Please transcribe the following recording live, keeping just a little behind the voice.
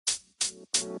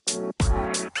Hello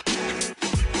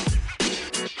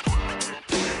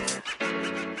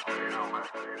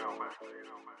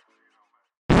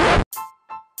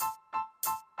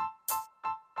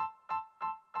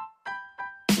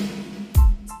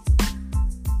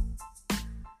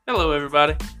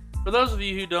everybody. For those of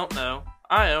you who don't know,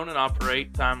 I own and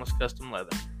operate Timeless Custom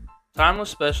Leather. Timeless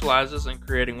specializes in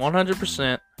creating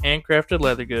 100% handcrafted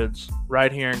leather goods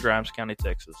right here in Grimes County,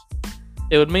 Texas.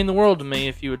 It would mean the world to me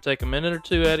if you would take a minute or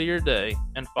two out of your day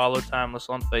and follow Timeless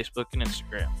on Facebook and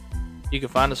Instagram. You can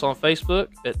find us on Facebook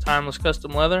at Timeless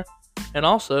Custom Leather and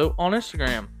also on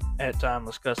Instagram at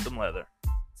Timeless Custom Leather.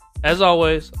 As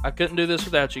always, I couldn't do this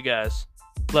without you guys.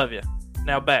 Love you.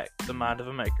 Now back to the Mind of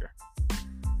a Maker.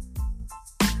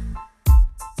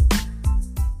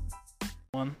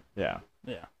 Yeah.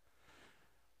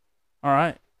 All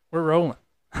right, we're rolling.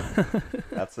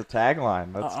 That's the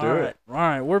tagline. Let's do it. All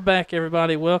right, we're back,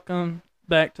 everybody. Welcome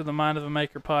back to the Mind of a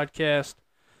Maker podcast.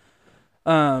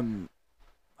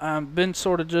 I've been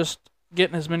sort of just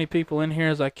getting as many people in here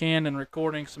as I can and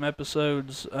recording some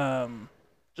episodes.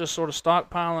 Just sort of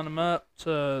stockpiling them up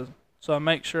so I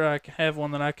make sure I can have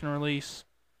one that I can release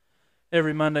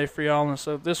every Monday for y'all. And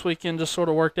so this weekend just sort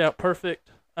of worked out perfect.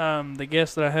 The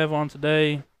guest that I have on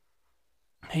today,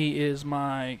 he is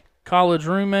my college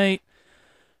roommate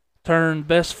turned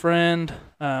best friend.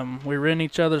 We were in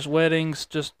each other's weddings,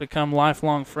 just become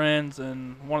lifelong friends,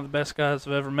 and one of the best guys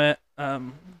I've ever met.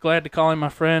 Glad to call him my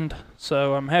friend,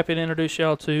 so I'm happy to introduce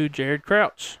y'all to Jared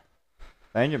Crouch.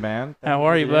 Thank you, man. How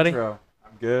are you, buddy? Intro.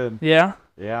 I'm good. Yeah?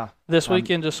 Yeah. This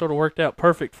weekend just sort of worked out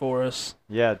perfect for us.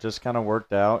 Yeah, it just kind of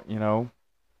worked out, you know.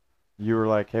 You were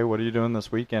like, hey, what are you doing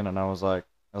this weekend? And I was like,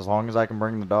 as long as I can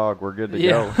bring the dog, we're good to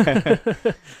go.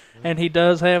 And he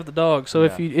does have the dog. So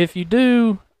Yeah. if you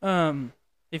do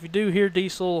hear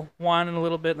Diesel whining a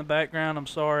little bit in the background, I'm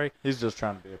sorry. He's just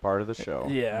trying to be a part of the show.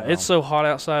 Yeah, you know? it's so hot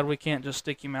outside we can't just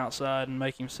stick him outside and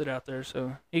make him sit out there.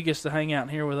 So he gets to hang out in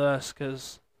here with us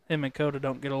because him and Coda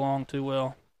don't get along too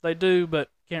well. They do, but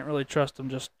can't really trust them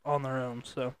just on their own.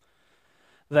 So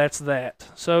that's that.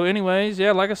 So anyways,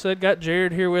 yeah, like I said, got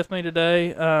Jared here with me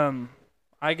today.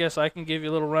 I guess I can give you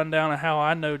a little rundown of how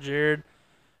I know Jared.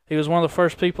 He was one of the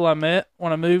first people I met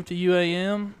when I moved to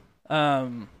UAM.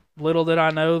 Little did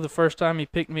I know the first time he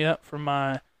picked me up from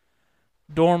my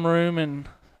dorm room in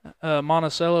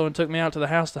Monticello and took me out to the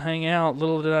house to hang out.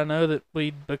 Little did I know that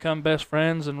we'd become best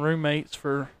friends and roommates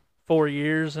for 4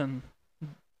 years and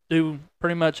do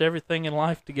pretty much everything in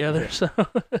life together. So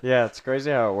Yeah, it's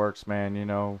crazy how it works, man. You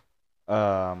know,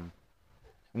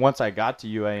 once I got to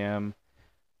UAM,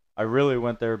 I really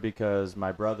went there because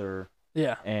my brother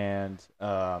yeah, and,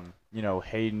 you know,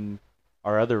 Hayden,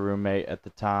 our other roommate at the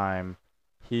time,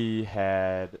 he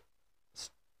had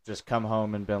just come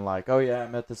home and been like, oh, yeah, I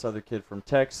met this other kid from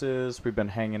Texas. We've been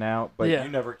hanging out, but Yeah. you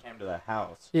never came to the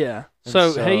house. yeah. And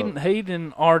So so-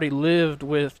 Hayden already lived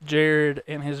with Jared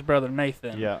and his brother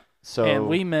Nathan. Yeah. So And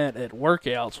we met at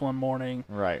workouts one morning,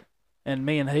 right. and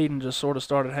me and Hayden just sort of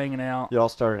started hanging out. Y'all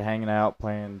started hanging out,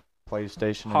 playing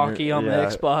PlayStation. in Hockey your- on the yeah,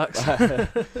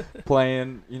 Xbox.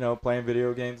 playing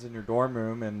video games in your dorm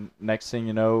room, and next thing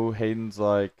you know, Hayden's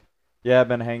like, yeah, I've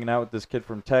been hanging out with this kid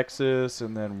from Texas,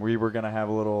 and then we were going to have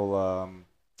a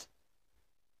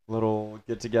little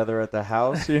get-together at the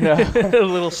house, you know. A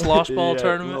little slosh ball Yeah,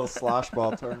 tournament. A little slosh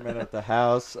ball tournament at the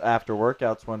house after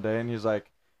workouts one day, and he's like,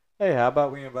 hey, how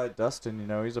about we invite Dustin? You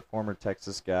know, he's a former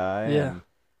Texas guy. Yeah. And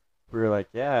we were like,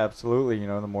 yeah, absolutely. You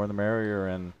know, the more the merrier.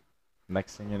 And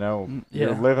next thing you know,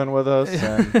 you're living with us.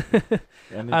 And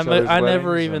in each other's I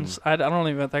never weddings even. and- I don't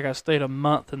even think I stayed a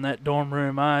month in that dorm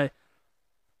room. I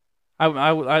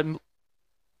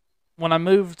when I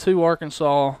moved to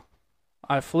Arkansas,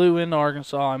 I flew into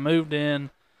Arkansas. I moved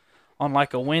in on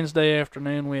like a Wednesday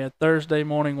afternoon. We had Thursday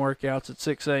morning workouts at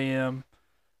 6 a.m.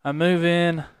 I move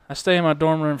in. I stay in my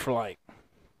dorm room for like,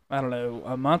 I don't know,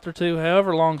 a month or two,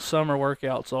 however long summer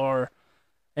workouts are.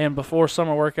 And before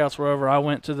summer workouts were over, I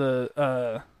went to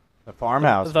the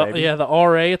farmhouse, baby. Yeah, the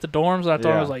RA at the dorms. I told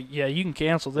him, I Yeah. was like, yeah, you can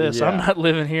cancel this. Yeah. I'm not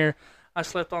living here. I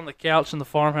slept on the couch in the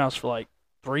farmhouse for like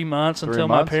 3 months 3 until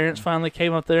months? my parents finally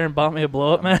came up there and bought me a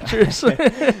blow-up mattress.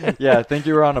 Yeah, I think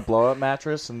you were on a blow-up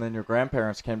mattress, and then your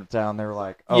grandparents came to town. They were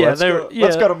like, oh, Yeah, let's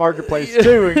yeah. go to Marketplace,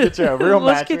 too, and get you a real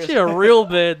Let's mattress. get you a real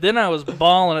bed. Then I was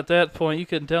bawling at that point. You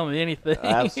couldn't tell me anything.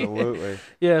 Absolutely.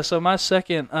 Yeah, so my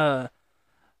second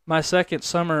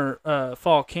summer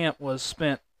fall camp was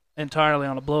spent entirely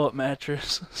on a blow-up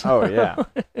mattress. Oh, yeah.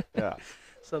 Yeah.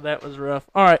 So that was rough.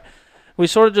 All right. We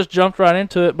sort of just jumped right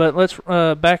into it, but let's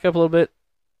back up a little bit.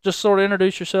 Just sort of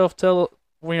introduce yourself, tell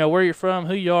where you're from,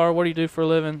 who you are, what do you do for a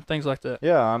living, things like that.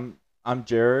 Yeah, I'm I'm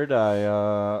Jared.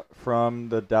 I from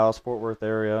the Dallas-Fort Worth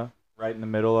area, right in the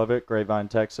middle of it, Grapevine,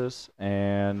 Texas,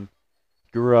 and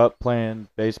grew up playing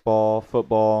baseball,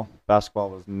 football.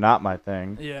 Basketball was not my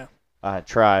thing. Yeah. I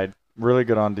tried. Really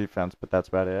good on defense, but that's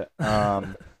about it.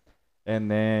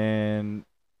 And then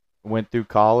went through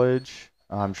college.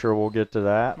 I'm sure we'll get to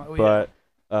that. Oh, yeah.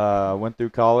 But went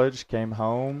through college, came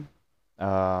home.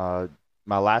 My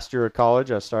last year of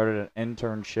college, I started an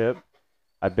internship.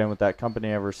 I've been with that company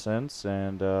ever since,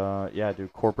 and yeah, I do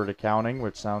corporate accounting,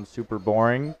 which sounds super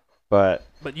boring, but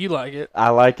you like it. I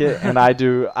like it, and I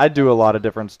do a lot of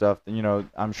different stuff. You know,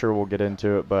 I'm sure we'll get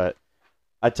into it, but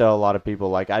I tell a lot of people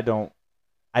like I don't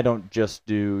just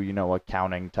do, you know,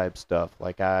 accounting type stuff.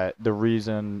 Like the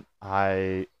reason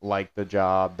I like the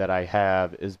job that I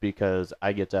have is because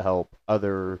I get to help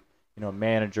other, you know,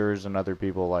 managers and other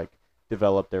people like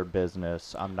develop their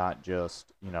business. I'm not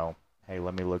just, you know, hey,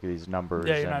 let me look at these numbers.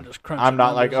 Yeah, you're not just crunching I'm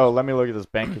not like, numbers. oh, let me look at this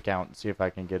bank account and see if I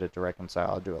can get it to reconcile.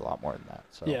 I'll do a lot more than that.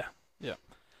 So Yeah.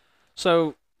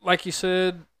 So, like you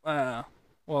said, well,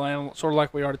 and sort of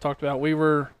like we already talked about, we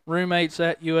were roommates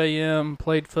at UAM,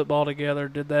 played football together,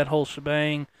 did that whole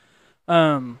shebang.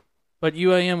 But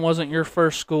UAM wasn't your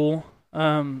first school.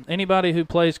 Anybody who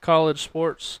plays college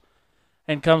sports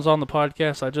and comes on the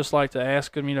podcast, I'd just like to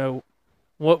ask them, you know,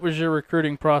 what was your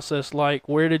recruiting process like?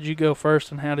 Where did you go first,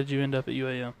 and how did you end up at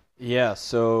UAM? Yeah,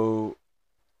 so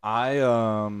I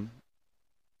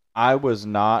was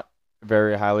not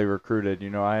very highly recruited. You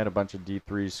know, I had a bunch of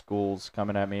D3 schools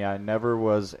coming at me. I never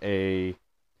was a,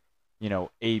 you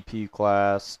know, AP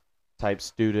class type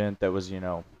student that was, you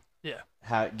know,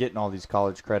 getting all these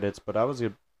college credits, but I was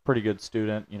a pretty good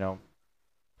student, you know.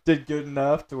 Did good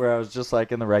enough to where I was just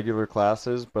like in the regular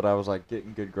classes, but I was like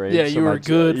getting good grades. Yeah, so you were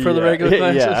good for the regular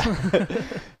classes. Yeah.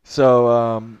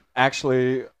 So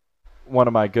actually, one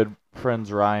of my good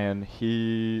friends, Ryan,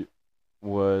 he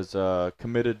was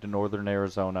committed to Northern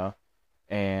Arizona,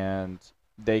 and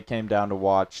they came down to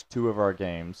watch 2 of our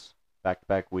games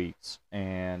back-to-back weeks.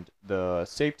 And the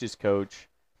safeties coach,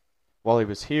 while he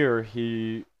was here,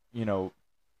 he, you know,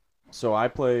 so I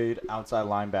played outside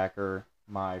linebacker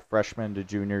my freshman to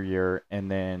junior year,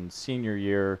 and then senior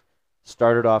year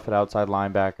started off at outside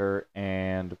linebacker,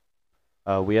 and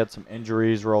we had some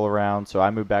injuries roll around, so I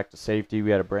moved back to safety.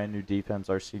 We had a brand new defense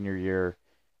our senior year,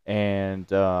 and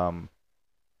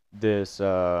this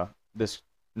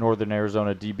Northern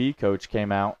Arizona DB coach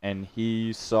came out, and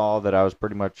he saw that I was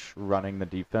pretty much running the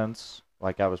defense.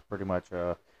 Like I was pretty much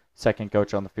a second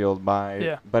coach on the field.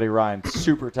 My buddy Ryan,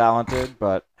 super talented,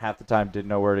 but half the time didn't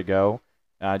know where to go.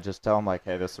 And I just tell him like,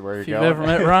 hey, this is where you're going. If you've ever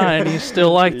met Ryan, he's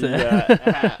still like that.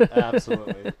 Yeah,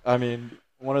 absolutely. I mean,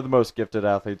 one of the most gifted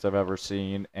athletes I've ever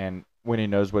seen, and when he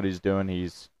knows what he's doing,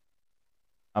 he's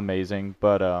amazing.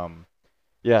 But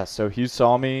yeah, so he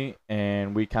saw me,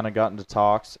 and we kind of got into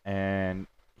talks, and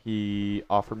he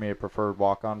offered me a preferred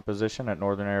walk-on position at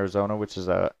Northern Arizona, which is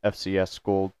a FCS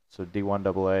school, so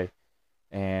D1AA,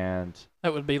 and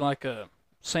that would be like a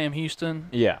Sam Houston.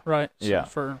 Yeah. Right. So yeah.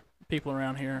 For people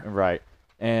around here. Right.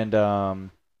 And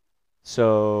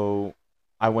so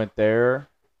I went there,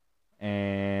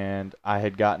 and I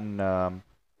had gotten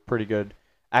pretty good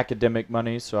academic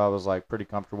money, so I was like pretty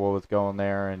comfortable with going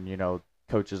there. And you know,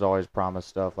 coaches always promise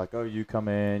stuff like, "Oh, you come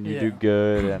in, you do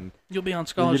good, and you'll be on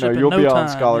scholarship. You'll be on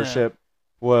time. scholarship."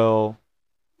 Yeah. Well,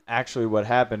 actually, what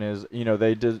happened is, you know,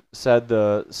 they said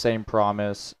the same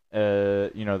promise.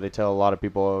 You know, they tell a lot of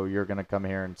people, "Oh, you're gonna come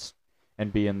here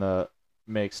and be in the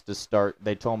mix to start."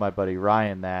 They told my buddy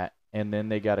Ryan that, and then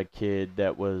they got a kid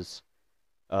that was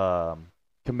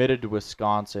committed to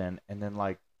Wisconsin, and then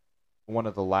like one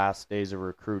of the last days of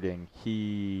recruiting,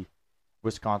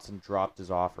 Wisconsin dropped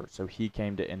his offer, so he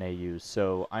came to NAU.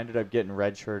 So I ended up getting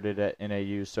redshirted at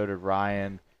NAU. So did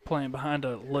Ryan. Playing behind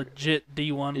a legit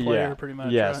D1 player, pretty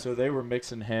much. Yeah, right? So they were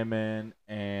mixing him in,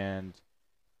 and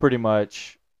pretty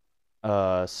much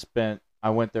I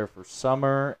went there for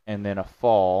summer and then a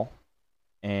fall,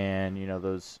 and you know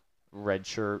those red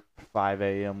shirt 5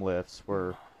 a.m. lifts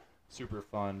were super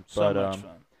fun. So much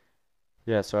fun.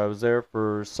 Yeah, so I was there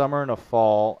for summer and a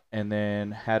fall, and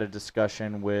then had a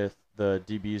discussion with the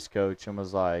DB's coach and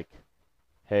was like,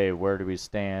 hey, where do we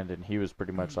stand? And he was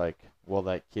pretty much like, well,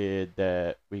 that kid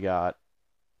that we got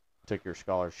took your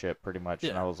scholarship pretty much.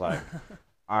 And I was like,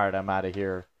 all right, I'm out of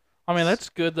here. I mean, that's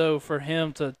good, though, for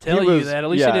him to tell you that. At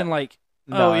least he didn't like,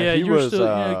 you're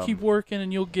still, keep working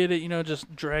and you'll get it,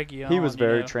 just drag you on. He was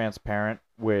very transparent,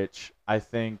 which I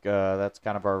think that's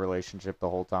kind of our relationship the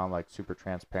whole time, like super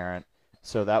transparent.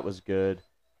 So that was good.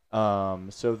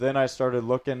 So then I started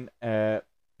looking at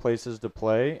places to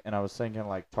play, and I was thinking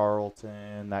like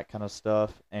Tarleton, that kind of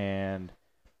stuff. And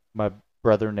my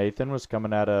brother Nathan was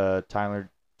coming out of Tyler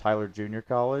Junior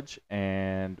College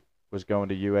and was going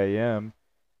to UAM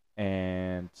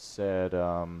and said,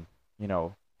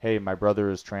 hey, my brother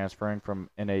is transferring from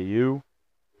NAU.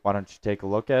 Why don't you take a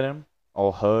look at him?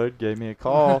 Old HUD gave me a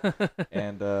call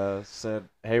and said,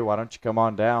 hey, why don't you come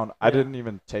on down? I didn't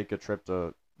even take a trip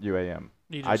to UAM.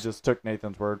 I just took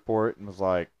Nathan's word for it and was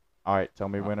like, all right, tell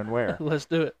me when and where. Let's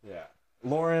do it. Yeah.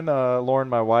 Lauren,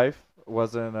 my wife,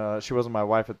 she wasn't my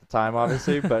wife at the time,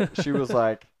 obviously, but she was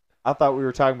like, I thought we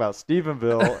were talking about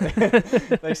Stephenville.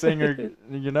 Next thing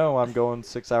I'm going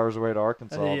 6 hours away to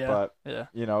Arkansas. Yeah, but, yeah.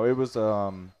 it was,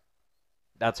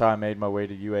 that's how I made my way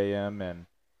to UAM. And,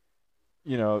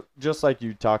 just like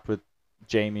you talked with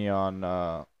Jamie on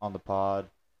the pod,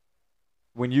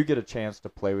 when you get a chance to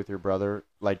play with your brother,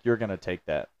 like, you're going to take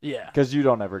that. Yeah. Because you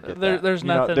don't ever get that. There's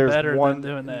nothing better than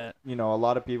doing that. A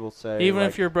lot of people say... Even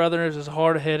if your brother is as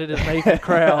hard-headed as Nathan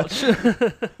Crouch.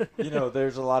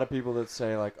 There's a lot of people that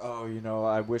say, like, oh,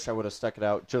 I wish I would have stuck it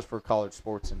out just for college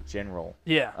sports in general.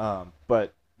 Yeah.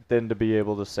 But then to be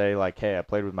able to say, like, hey, I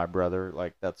played with my brother,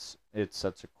 like, it's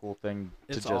such a cool thing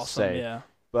to just awesome, say. Yeah.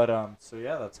 But,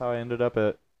 that's how I ended up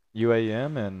at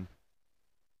UAM and...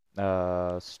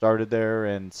 started there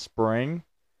in spring,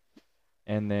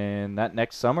 and then that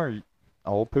next summer,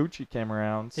 old Poochie came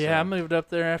around. So. Yeah, I moved up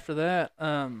there after that.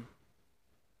 That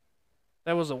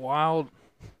was a wild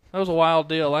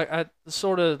deal. I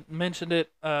sort of mentioned it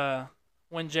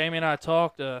when Jamie and I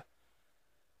talked.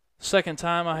 Second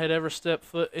time I had ever stepped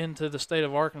foot into the state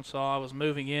of Arkansas, I was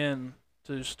moving in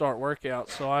to start workouts.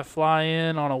 So I fly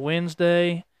in on a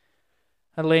Wednesday.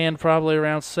 I land probably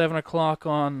around 7 o'clock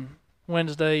on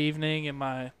Wednesday evening, and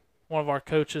one of our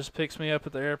coaches picks me up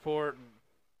at the airport and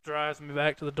drives me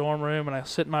back to the dorm room, and I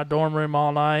sit in my dorm room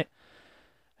all night,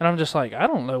 and I'm just like, I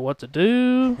don't know what to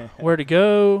do, where to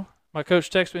go. My coach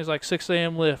texts me, he's like, 6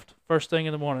 a.m. lift, first thing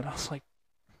in the morning. I was like,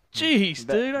 geez,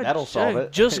 dude, that'll solve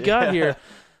it. Just got here.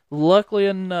 Luckily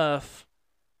enough,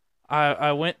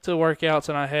 I went to workouts,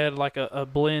 and I had like a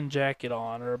blend jacket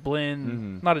on, or a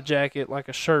blend, not a jacket, like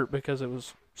a shirt, because it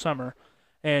was summer,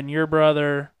 and your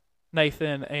brother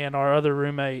Nathan and our other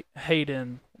roommate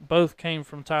Hayden both came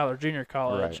from Tyler Junior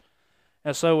College. Right.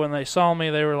 And so when they saw me,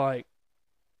 they were like,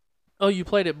 oh, you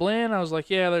played at Blinn? I was like,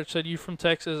 yeah. They said, you from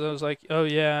Texas? I was like, oh,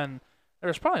 yeah. And there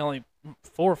was probably only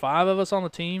 4 or 5 of us on the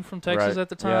team from Texas at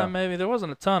the time, maybe. There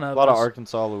wasn't a ton of us. A lot of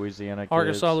Arkansas, Louisiana kids.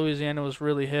 Arkansas, Louisiana was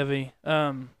really heavy.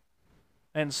 And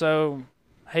so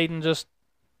Hayden just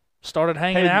started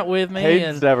hanging out with me.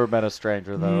 Hayden's never been a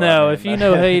stranger, though. No, if you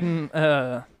know Hayden...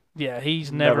 yeah,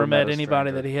 he's never met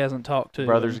anybody that he hasn't talked to.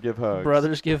 Brothers give hugs.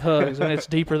 Brothers give hugs, and it's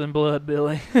deeper than blood,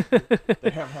 Billy.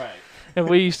 Damn right. And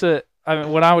we used to,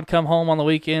 when I would come home on the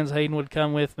weekends, Hayden would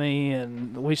come with me,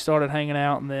 and we started hanging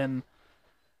out. And then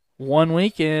one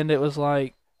weekend, it was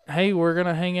like, hey, we're going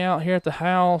to hang out here at the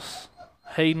house.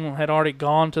 Hayden had already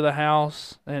gone to the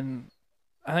house, and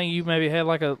I think you maybe had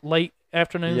like a late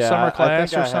afternoon summer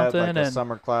class or something. I had like a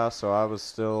summer class, so I was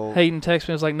still... Hayden texted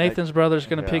me, it was like, Nathan's brother's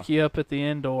going to pick you up at the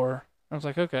indoor. I was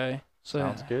like, okay. So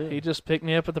sounds good. He just picked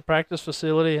me up at the practice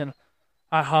facility, and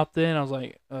I hopped in. I was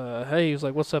like, hey. He was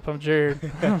like, what's up? I'm Jared.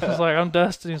 I was like, I'm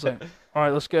Dustin. He's like, all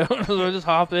right, let's go. So I just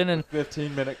hop in. And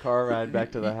 15-minute car ride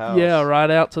back to the house. Yeah, right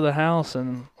out to the house,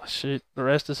 and shoot, the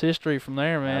rest is history from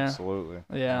there, man. Absolutely.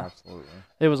 Yeah. Absolutely.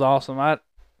 It was awesome.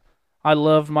 I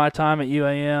loved my time at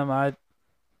UAM.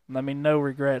 I mean, no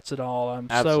regrets at all. I'm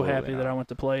so happy that I went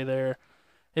to play there.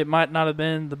 It might not have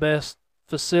been the best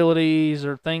facilities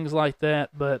or things like that,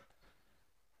 but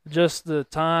just the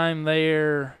time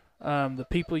there, the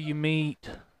people you meet,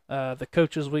 the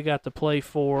coaches we got to play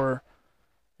for,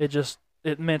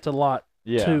 it meant a lot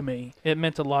to me. It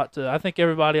meant a lot to, I think,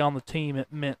 everybody on the team. It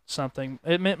meant something.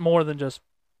 It meant more than just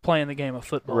playing the game of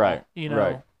football. Right.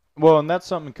 Right. Well, and that's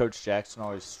something Coach Jackson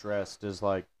always stressed is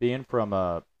like being from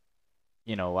a,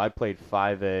 I played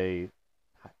 5A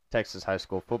Texas high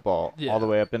school football all the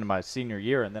way up into my senior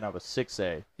year, and then I was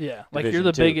 6A. Yeah, like you're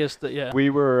the biggest. We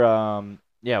were,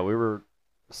 we were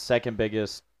second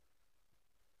biggest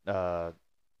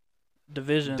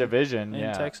division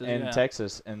in Texas.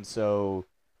 Texas, and so,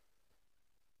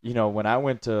 when I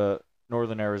went to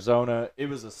Northern Arizona, it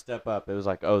was a step up. It was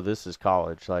like, oh, this is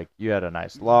college. Like, you had a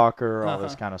nice locker, all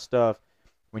this kind of stuff.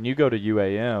 When you go to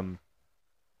UAM,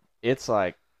 it's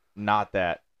like not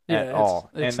that at all.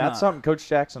 It's and that's something Coach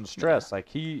Jackson stressed. Like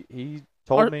he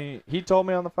told me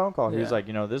on the phone call. He was like,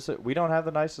 we don't have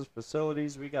the nicest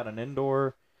facilities. We got an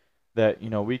indoor that,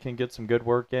 we can get some good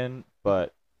work in,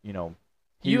 but,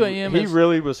 he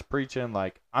really was preaching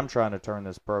like, I'm trying to turn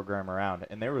this program around.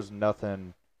 And there was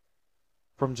nothing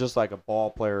from just like a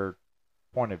ball player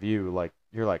point of view, like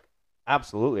you're like,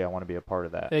 absolutely, I want to be a part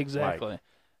of that. Exactly.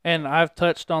 And I've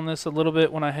touched on this a little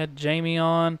bit when I had Jamie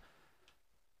on.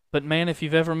 But man, if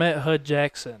you've ever met Hud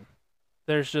Jackson,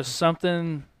 there's just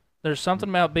something. There's something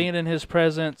about being in his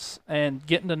presence and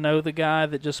getting to know the guy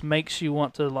that just makes you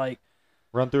want to like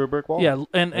run through a brick wall. Yeah,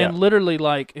 and literally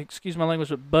like, excuse my language,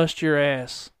 but bust your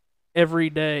ass every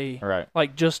day, right?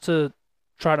 Like just to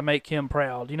try to make him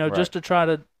proud, right. just to try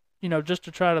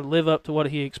to live up to what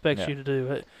he expects you to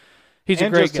do. He's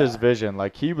and a great just guy. His vision,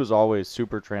 like he was always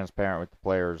super transparent with the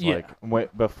players. Yeah.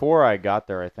 Like before I got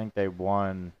there, I think they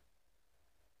won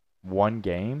one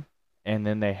game. And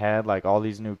then they had like all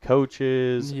these new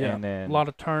coaches, and then a lot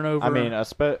of turnover. I mean,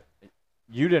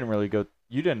 you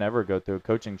didn't ever go through a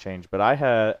coaching change, but I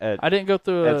didn't go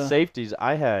through at safeties.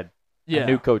 I had a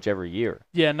new coach every year.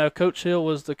 Yeah, no, Coach Hill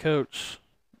was the coach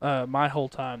my whole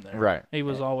time there. Right, he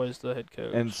was always the head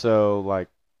coach. And so like,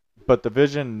 but the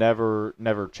vision never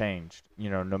changed.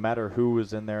 No matter who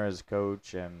was in there as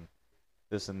coach and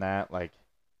this and that, like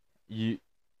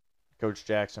Coach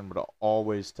Jackson would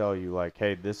always tell you, like,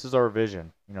 hey, this is our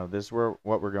vision. This is what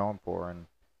we're going for. And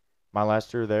my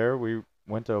last year there, we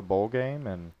went to a bowl game.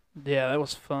 And yeah, that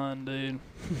was fun, dude.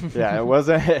 yeah, it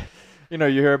wasn't – you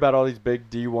hear about all these big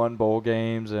D1 bowl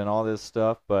games and all this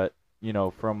stuff. But,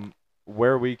 from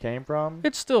where we came from –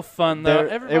 it's still fun, though.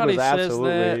 Everybody says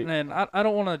that, and I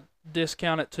don't want to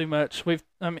discount it too much.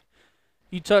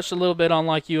 You touched a little bit on,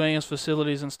 like, UAM's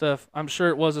facilities and stuff. I'm sure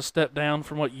it was a step down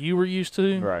from what you were used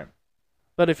to. Right.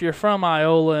 But if you're from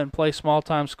Iola and play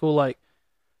small-time school, like,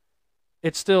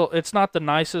 it's not the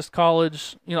nicest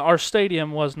college. Our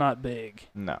stadium was not big.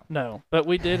 No. But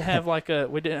we did have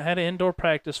had an indoor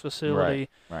practice facility.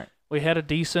 Right. We had a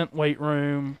decent weight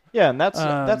room. Yeah, and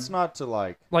that's not to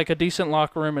like a decent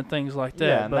locker room and things like that.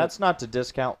 Yeah, and that's not to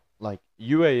discount. Like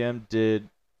UAM did.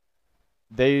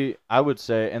 I would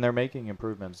say, and they're making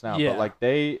improvements now. Yeah. But like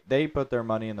they put their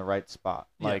money in the right spot.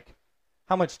 Yeah. Like.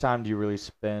 How much time do you really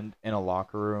spend in a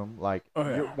locker room? Like,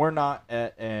 we're not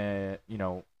at, an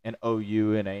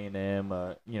OU and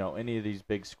A&M, any of these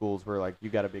big schools where, like, you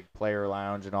got a big player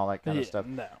lounge and all that kind of stuff.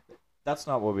 No. That's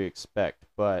not what we expect.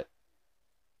 But,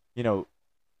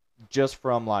 just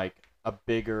from, like, a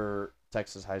bigger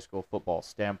Texas high school football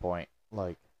standpoint,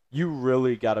 like, you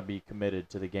really got to be committed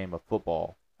to the game of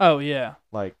football. Oh, yeah.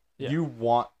 Like, you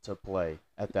want to play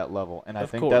at that level. And I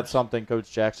think course. that's something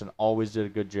Coach Jackson always did a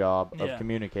good job of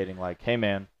communicating. Like, hey,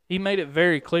 man. He made it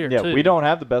very clear, too. Yeah, we don't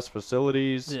have the best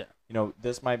facilities. Yeah.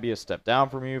 This might be a step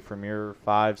down from you from your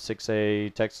 5,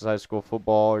 6A Texas high school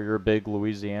football or your big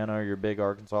Louisiana or your big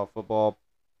Arkansas football.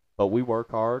 But we work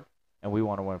hard, and we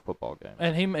want to win football games.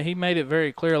 And he made it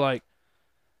very clear, like,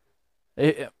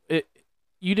 you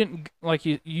didn't, like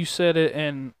you said it,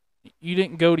 and you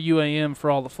didn't go to UAM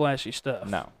for all the flashy stuff.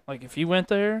 No. Like, if you went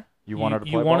there, you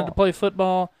wanted to play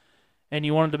football, and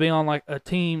you wanted to be on, like, a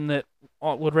team that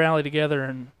would rally together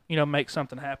and, make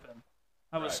something happen.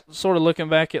 I was sort of looking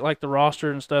back at, like, the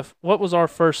roster and stuff. What was our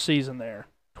first season there?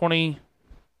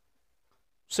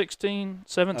 2016,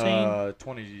 17?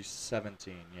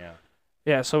 2017, yeah.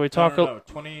 Yeah, so we talk. No,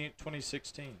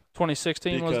 2016.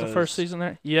 2016 was the first season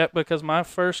there. Yep, because my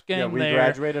first game we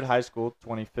graduated high school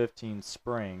 2015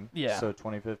 spring. Yeah. So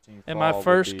 2015 fall. And my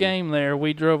first game there,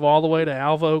 we drove all the way to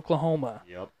Alva, Oklahoma.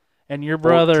 Yep. And your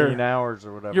brother, 14 hours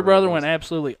or whatever. Your brother went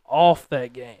absolutely off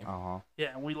that game.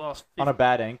 Yeah, and we lost on a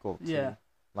bad ankle. Too. Yeah.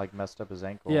 Like messed up his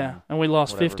ankle. Yeah, and we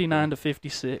lost 59 to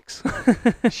 56.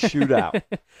 Shootout.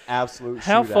 Absolute shootout.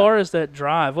 How far is that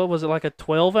drive? What was it, like a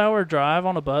 12-hour drive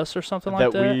on a bus or something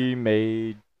like that? That we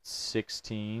made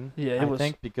 16. Yeah, I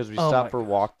think because we stopped for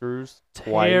walkthroughs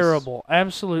twice. Terrible.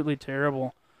 Absolutely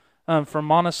terrible. From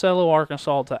Monticello,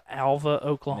 Arkansas to Alva,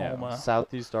 Oklahoma. Yeah,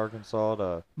 southeast Arkansas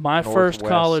to my northwest. First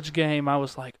college game, I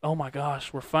was like, oh my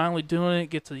gosh, we're finally doing it.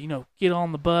 Get to, get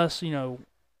on the bus,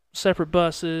 separate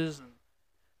buses and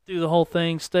do the whole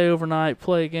thing, stay overnight,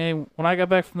 play a game. When I got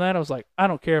back from that, I was like, I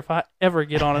don't care if I ever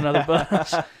get on another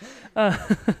bus.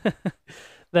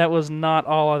 That was not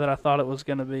all that I thought it was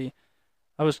going to be.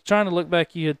 I was trying to look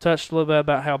back. You had touched a little bit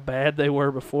about how bad they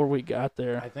were before we got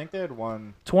there. I think they had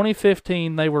won.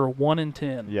 2015, they were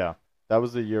 1-10. Yeah, that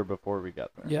was the year before we got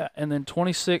there. Yeah, and then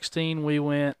 2016, we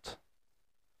went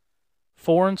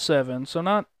 4-7. So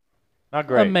not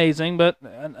great, amazing, but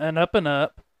an up and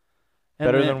up. And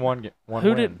better than one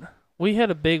win. We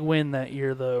had a big win that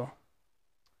year, though.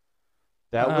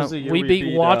 That was the year we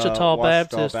beat Ouachita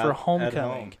Baptist for Home.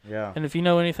 homecoming. Yeah. And if you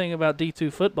know anything about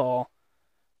D2 football,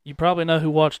 you probably know who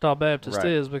Ouachita Baptist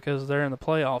is because they're in the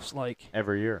playoffs like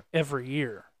every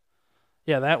year.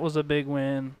 Yeah, that was a big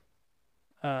win.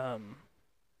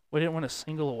 We didn't win a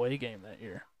single away game that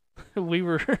year. We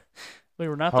We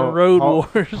were not the Road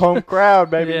Wars. Home crowd,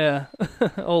 baby. Yeah.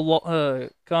 Convoy.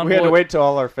 We had to wait till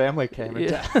all our family came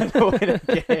in town to win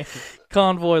a game.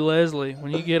 Convoy Leslie.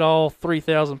 When you get all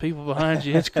 3,000 people behind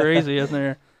you, it's crazy, isn't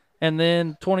there? And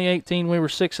then 2018, we were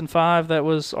 6-5. That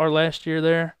was our last year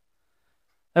there.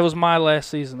 That was my last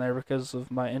season there because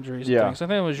of my injuries and things. I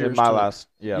think it was yours my too. last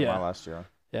year.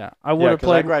 Yeah, I would have because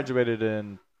I played. graduated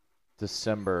in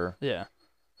December. Yeah.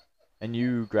 And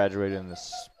you graduated in the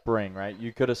spring, right?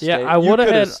 You could have stayed. Yeah, I would have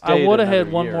had. I would have had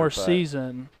another one year, more but-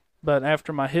 season, but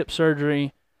after my hip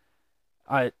surgery,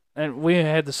 and we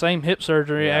had the same hip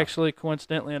surgery actually,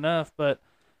 coincidentally enough. But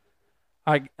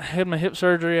I had my hip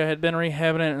surgery. I had been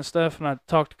rehabbing it and stuff, and I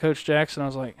talked to Coach Jackson. I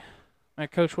was like, "Man,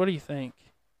 Coach, what do you think?"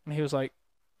 And he was like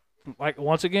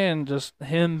once again, just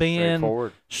him being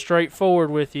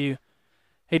straightforward with you.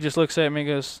 He just looks at me and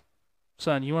goes,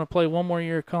 "Son, you want to play one more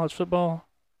year of college football?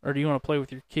 Or do you want to play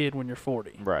with your kid when you're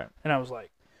 40? Right. And I was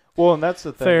like, well, and that's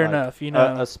the thing. Fair enough, you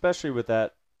know. Especially with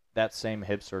that same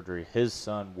hip surgery, his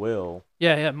son Will.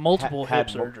 Yeah, he had multiple hip had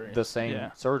surgery. The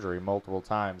same surgery multiple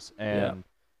times, and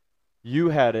you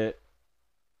had it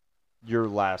your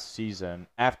last season.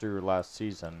 After your last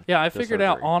season. Yeah, I figured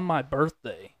out on my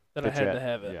birthday that I had to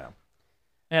have it. Yeah.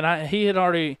 And he had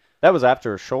already. That was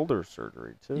after a shoulder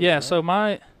surgery too. Yeah. Right? So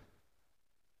my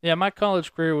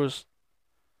college career was.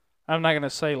 I'm not going to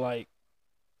say like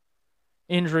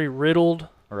injury riddled,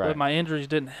 but my injuries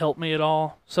didn't help me at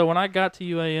all. So when I got to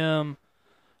UAM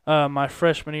my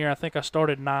freshman year, I think I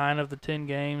started 9 of the 10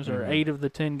 games or 8 of the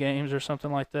 10 games or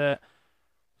something like that.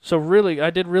 So really, I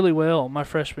did really well my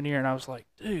freshman year, and I was like,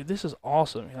 dude, this is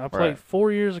awesome. You know, I played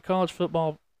 4 years of college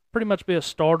football, pretty much be a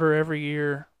starter every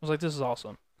year. I was like, this is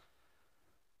awesome.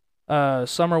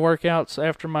 Summer workouts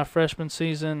after my freshman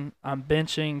season, I'm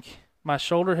benching. My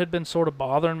shoulder had been sort of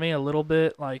bothering me a little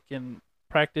bit, like in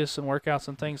practice and workouts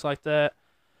and things like that.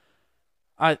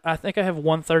 I think I have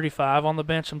 135 on the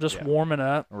bench. I'm just warming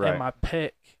up, and my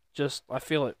pec I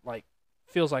feel it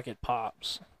feels like it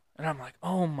pops. And I'm like,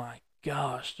 oh my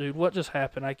gosh, dude, what just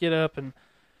happened? I get up and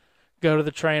go to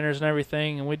the trainers and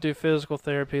everything, and we do physical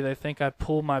therapy. They think I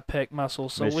pulled my pec muscle.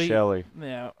 So Miss Shelley.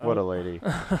 Yeah. What a lady.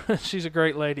 She's a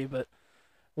great lady, but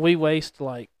we waste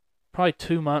probably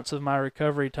 2 months of my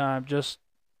recovery time just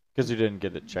because you didn't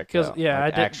get it checked out. I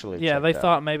didn't. Actually, yeah, they out.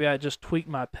 thought maybe I just tweaked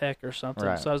my pec or something.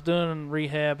 Right. So I was doing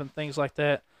rehab and things like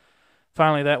that.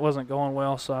 Finally, that wasn't going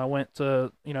well, so I went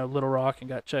to Little Rock and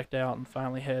got checked out, and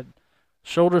finally had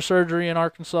shoulder surgery in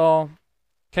Arkansas.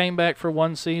 Came back for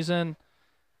 1 season.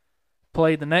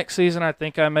 Played the next season. I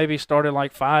think I maybe started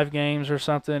 5 games or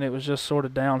something. It was just sort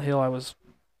of downhill. I was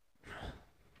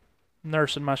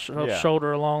nursing my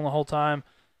shoulder along the whole time.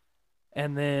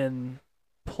 And then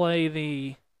play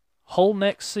the whole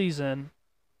next season.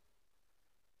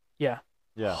 Yeah.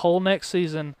 Whole next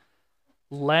season.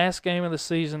 Last game of the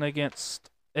season against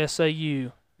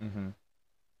SAU. Mm-hmm.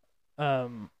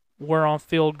 We're on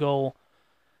field goal.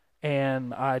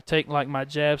 And I take my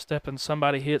jab step and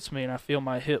somebody hits me and I feel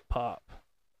my hip pop.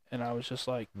 And I was just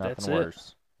like, that's Nothing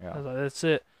worse. it. Yeah. I was like, that's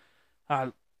it.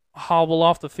 I hobble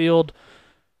off the field.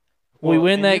 We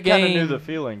win that game. You kind of knew the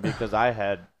feeling because I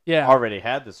had already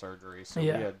had the surgery.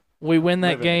 So we win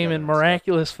that game in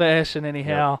miraculous fashion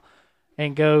anyhow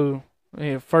and go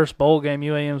first bowl game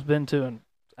UAM's been to. And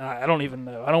I don't even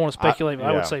know. I don't want to speculate, but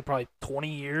I would say probably 20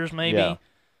 years maybe. Yeah.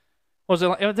 Was it?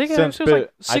 I think it was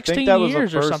 16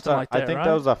 years or something like that. I think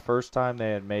that was the first time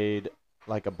they had made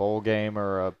a bowl game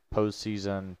or a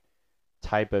postseason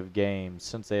type of game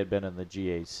since they had been in the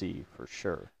GAC for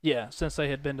sure. Yeah, since they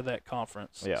had been to that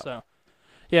conference.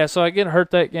 Yeah. So I get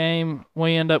hurt that game.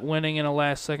 We end up winning in a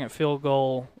last-second field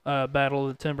goal battle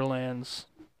of the Timberlands.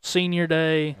 Senior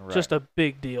day, just a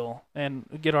big deal,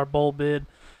 and get our bowl bid,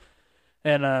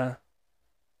 and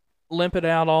limp it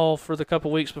out all for the couple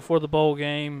weeks before the bowl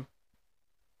game.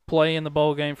 Play in the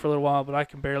bowl game for a little while, but I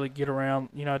can barely get around.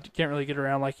 I can't really get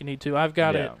around like you need to. I've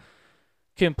got it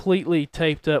completely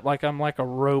taped up like I'm like a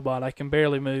robot. I can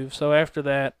barely move. So after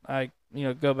that, I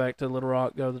go back to Little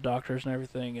Rock, go to the doctors and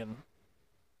everything, and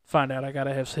find out I got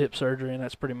to have hip surgery. And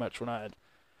that's pretty much when I had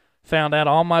found out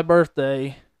on my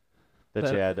birthday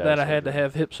that I had to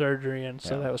have hip surgery. And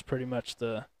so that was pretty much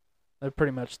the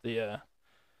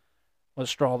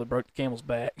straw that broke the camel's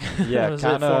back. Yeah, that was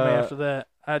it for me after that.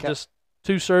 I just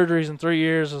 2 surgeries in 3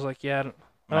 years. I was like, I don't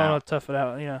want to tough it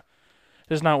out.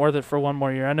 It's not worth it for 1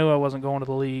 more year. I knew I wasn't going to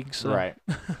the league. So. Right.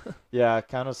 Yeah,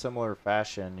 kind of similar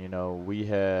fashion.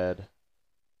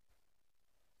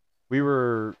 We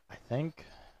were, I think,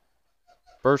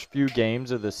 first few games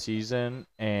of the season,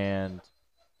 and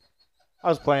I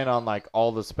was playing on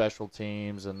all the special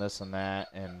teams and this and that,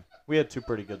 and we had two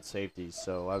pretty good safeties,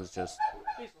 so I was just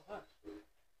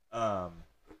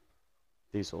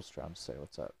Diesel's trying to say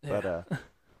what's up. Yeah.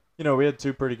 But we had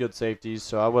two pretty good safeties,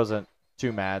 so I wasn't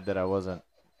too mad that I wasn't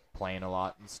playing a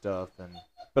lot and stuff,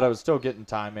 but I was still getting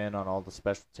time in on all the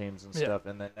special teams and stuff.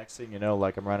 And then next thing you know,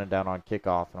 like I'm running down on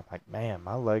kickoff, and I'm like, man,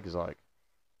 my leg is like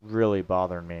really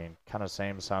bothering me. Kind of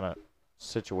same kind of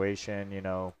situation,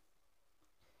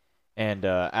 And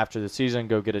after the season,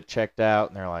 go get it checked out,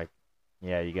 and they're like,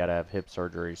 yeah, you got to have hip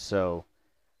surgery. So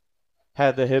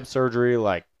had the hip surgery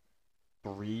like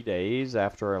 3 days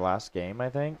after our last game,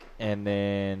 I think. And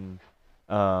then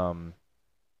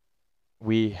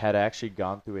we had actually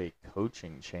gone through a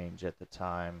coaching change at the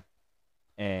time.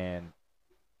 And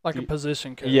like a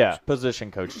position coach. Yeah, position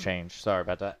coach change. Sorry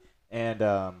about that. And,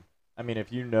 I mean,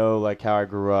 if you know, like, how I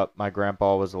grew up, my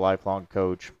grandpa was a lifelong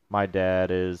coach. My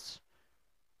dad is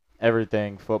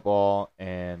everything football,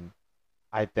 and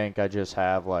I think I just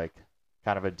have, like,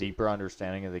 kind of a deeper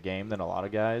understanding of the game than a lot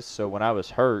of guys. So when I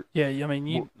was hurt... Yeah, I mean,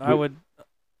 you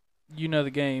know the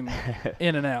game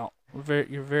in and out.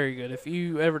 You're very good. If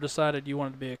you ever decided you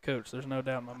wanted to be a coach, there's no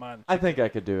doubt in my mind. I think I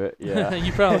could do it, yeah.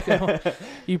 You probably could.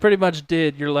 You pretty much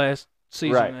did your last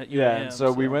season right. at UAM. Yeah, and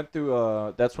so we went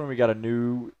through that's when we got a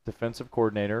new defensive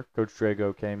coordinator. Coach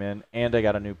Drago came in, and I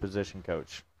got a new position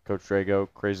coach. Coach Drago,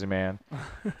 crazy man.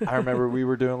 I remember we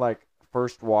were doing, like,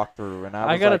 first walkthrough, and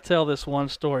I got to tell this one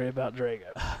story about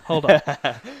Drago. Hold on.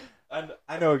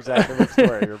 I know exactly what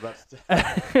story you're about to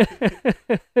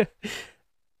tell.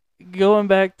 Going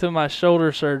back to my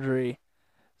shoulder surgery,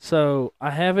 so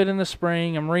I have it in the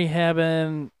spring. I'm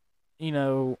rehabbing.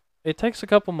 It takes a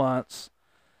couple months.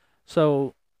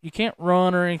 So you can't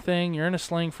run or anything. You're in a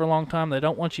sling for a long time. They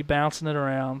don't want you bouncing it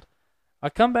around. I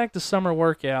come back to summer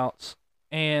workouts,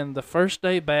 and the first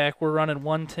day back, we're running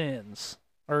 110s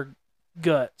or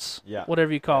guts,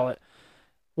 whatever you call it.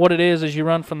 What it is you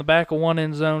run from the back of one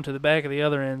end zone to the back of the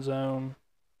other end zone,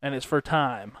 and it's for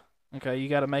time. Okay, you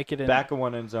got to make it in back of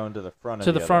one end zone to the front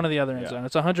of the other end zone.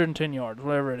 It's 110 yards,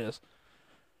 whatever it is.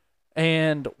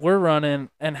 And we're running,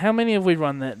 and how many have we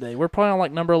run that day? We're probably on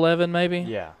like number 11 maybe?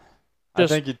 Yeah. I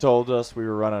think you told us we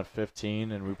were running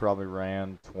 15, and we probably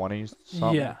ran 20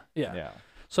 something. Yeah.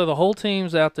 So the whole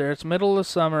team's out there. It's middle of the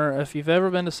summer. If you've ever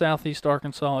been to Southeast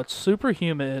Arkansas, it's super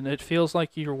humid. It feels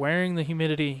like you're wearing the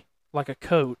humidity like a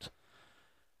coat.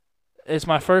 It's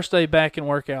my first day back in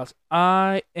workouts.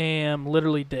 I am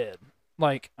literally dead.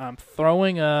 Like, I'm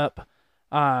throwing up.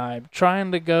 I'm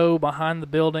trying to go behind the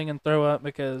building and throw up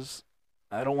because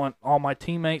I don't want all my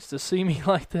teammates to see me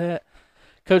like that.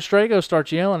 Coach Drago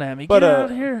starts yelling at me, get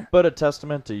out of here. But a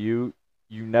testament to you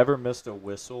never missed a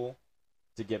whistle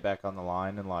to get back on the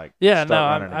line and, like, I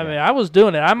mean, I was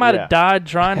doing it. I might have died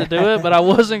trying to do it, but I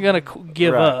wasn't going to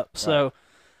give up. So,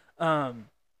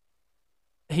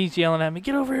 he's yelling at me,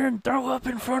 get over here and throw up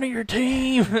in front of your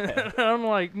team. I'm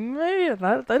like,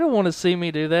 man, they don't want to see me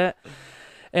do that.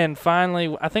 And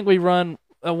finally, I think we run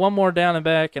one more down and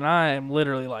back, and I am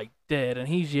literally, like, dead. And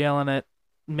he's yelling at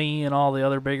me and all the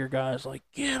other bigger guys, like,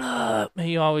 get up.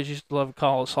 He always used to love to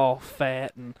call us all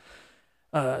fat and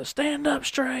stand up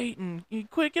straight and you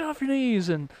quit, get off your knees.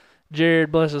 And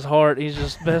Jared, bless his heart, he's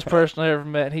just the best person I ever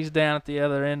met. He's down at the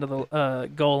other end of the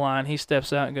goal line. He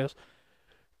steps out and goes,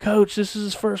 Coach, this is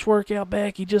his first workout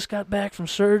back. He just got back from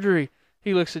surgery.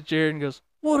 He looks at Jared and goes,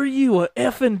 what are you, a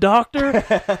effing doctor?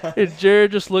 And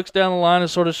Jared just looks down the line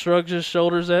and sort of shrugs his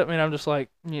shoulders at me, and I'm just like,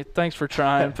 yeah, thanks for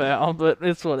trying, pal, but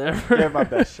it's whatever. Gave my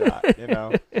best shot,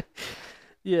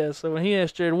 Yeah, so when he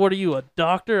asked Jared, what are you, a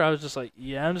doctor? I was just like,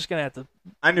 yeah, I'm just going to have to.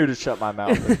 I knew to shut my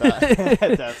mouth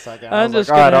at that second. I was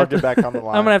like, all right, I'll get back on the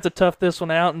line. I'm going to have to tough this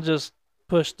one out and just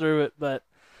push through it, but.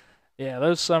 Yeah,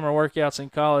 those summer workouts in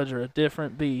college are a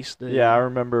different beast, dude. Yeah, I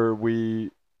remember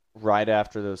right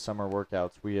after those summer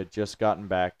workouts, we had just gotten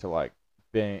back to, like,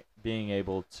 being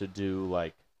able to do,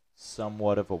 like,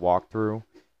 somewhat of a walkthrough.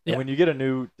 Yeah. And when you get a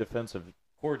new defensive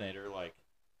coordinator, like,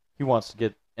 he wants to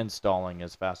get installing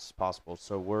as fast as possible.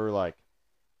 So we're, like,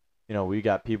 we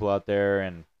got people out there,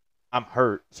 and I'm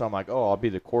hurt. So I'm like, oh, I'll be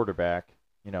the quarterback.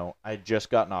 I had just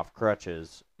gotten off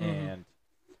crutches, and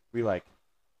we, like,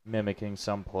 mimicking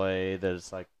some play that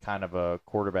is like kind of a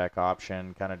quarterback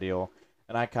option kind of deal.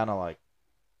 And I kind of like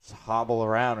hobble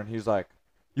around, and he's like,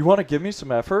 you want to give me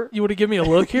some effort? You want to give me a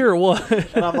look here or what?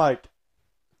 And I'm like,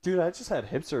 dude, I just had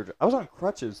hip surgery. I was on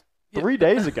crutches 3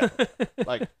 days ago.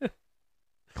 Like,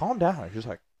 calm down. He's just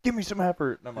like, give me some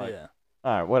effort. And I'm like,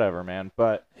 all right, whatever, man.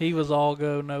 But he was all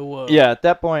go, no whoa. Yeah, at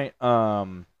that point,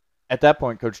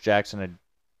 Coach Jackson had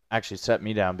actually set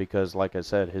me down because, like I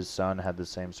said, his son had the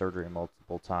same surgery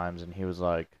multiple times, and he was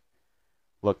like,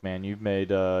 look, man, you made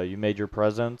your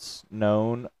presence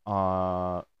known,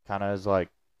 kind of as like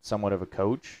somewhat of a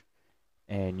coach,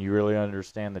 and you really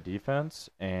understand the defense.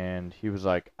 And he was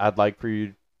like, I'd like for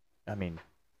you, I mean,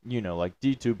 like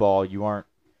D2 ball, you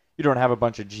don't have a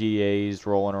bunch of GAs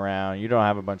rolling around. You don't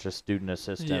have a bunch of student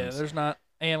assistants. Yeah, there's not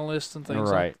analysts and things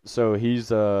right. So he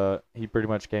pretty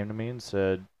much came to me and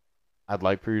said, I'd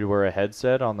like for you to wear a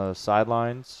headset on the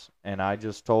sidelines. And I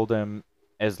just told him,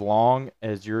 as long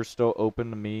as you're still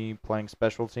open to me playing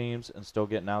special teams and still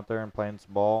getting out there and playing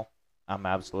some ball, I'm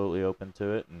absolutely open to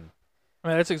it. And I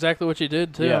mean, that's exactly what you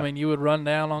did, too. Yeah. I mean, you would run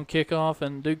down on kickoff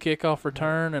and do kickoff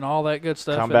return and all that good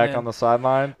stuff. come and back then on the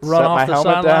sideline, run set off my the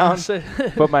helmet down,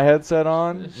 sideline. put my headset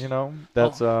on.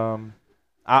 That's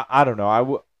I don't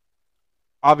know.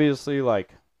 Obviously,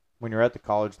 like, when you're at the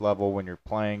college level, when you're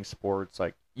playing sports,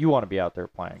 like, you want to be out there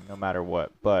playing no matter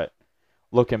what. But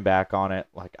looking back on it,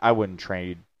 like, I wouldn't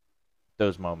trade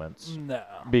those moments. No.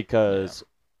 Because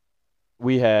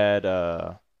we had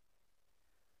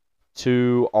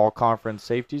 2 all-conference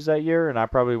safeties that year, and I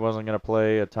probably wasn't going to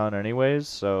play a ton anyways,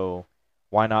 so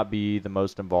why not be the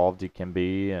most involved you can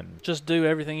be? And just do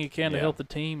everything you can to Yeah. help the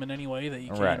team in any way that you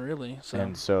can, Right. really. So.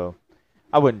 And so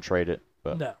I wouldn't trade it.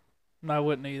 But No, I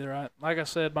wouldn't either. Like I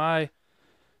said, my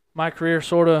career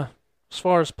sort of, as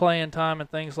far as playing time and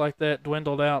things like that,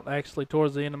 dwindled out actually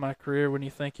towards the end of my career when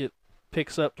you think it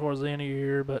picks up towards the end of your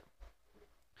year. But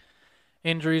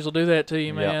injuries will do that to you,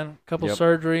 Yep. man. A couple Yep.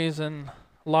 surgeries and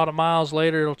a lot of miles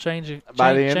later, it'll change you.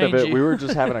 By the end of it, you. we were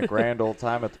just having a grand old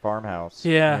time at the farmhouse.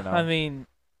 Yeah, I mean,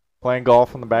 playing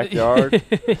golf in the backyard.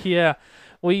 yeah,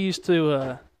 we used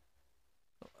to.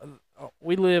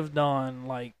 We lived on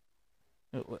like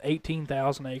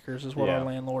 18,000 acres is what Yeah. our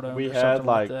landlord owned. We or had, something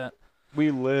like like, that.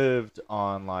 We lived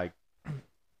on, like,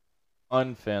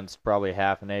 unfenced, probably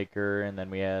half an acre, and then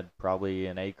we had probably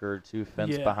an acre or 2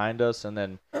 fenced Yeah. behind us, and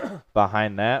then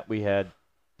behind that we had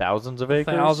thousands of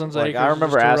acres. Thousands of like, I acres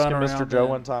remember just to asking run Mr. around Joe in.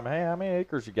 one time, hey, how many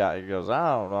acres you got? He goes,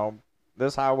 I don't know,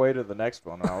 this highway to the next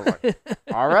one. And I was like,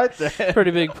 all right then.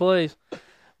 Pretty big place.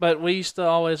 But we used to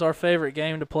always, our favorite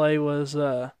game to play was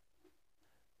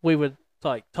we would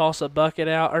like toss a bucket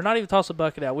out, or not even toss a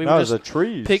bucket out. We No, would it was just the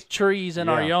trees. pick trees in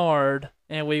our Yeah. yard,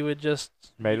 and we would just,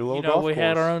 Made a little we golf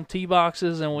had our course. own tee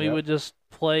boxes, and we Yep. would just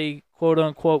play quote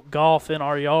unquote golf in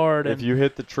our yard. If And you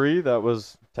hit the tree, that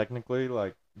was technically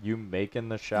like you making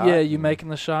the shot. yeah, you and- making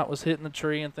the shot was hitting the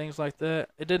tree and things like that.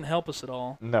 It didn't help us at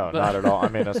all. No, but- not at all. I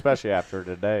mean, especially after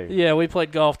today. Yeah, we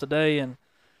played golf today, and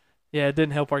yeah, it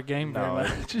didn't help our game No, very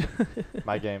much.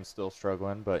 My game's still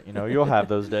struggling, but you'll have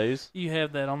those days. You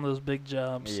have that on those big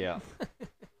jobs. Yeah.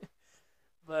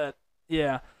 But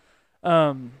yeah,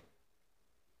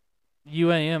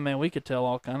 UAM, man, we could tell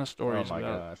all kind of Oh stories my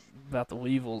gosh. about the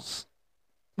Weevils.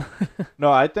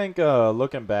 No, I think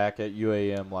looking back at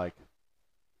UAM, like,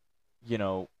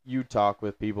 you talk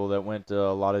with people that went to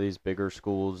a lot of these bigger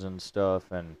schools and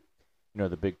stuff, and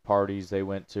the big parties they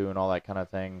went to and all that kind of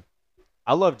thing.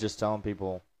 I love just telling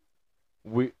people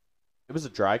it was a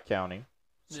dry county,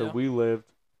 so Yeah. we lived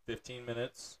 15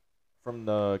 minutes from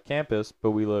the campus,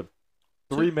 but we lived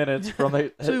 3 minutes from the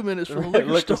 2 minutes from the Right,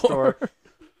 liquor store.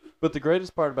 But the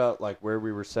greatest part about like where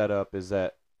we were set up is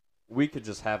that we could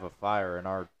just have a fire in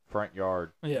our front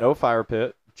yard. Yeah. No fire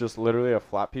pit, just literally a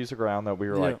flat piece of ground that we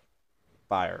were Yeah. like,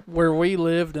 fire. Where we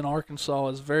lived in Arkansas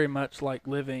is very much like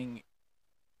living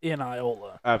in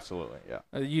Iola. Absolutely,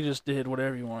 yeah. You just did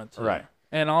whatever you wanted to. Right.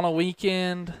 And on a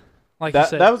weekend, like you That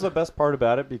said, that was the best part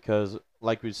about it because,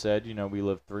 like we said, we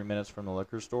lived 3 minutes from the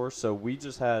liquor store, so we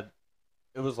just had.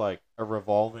 It was like a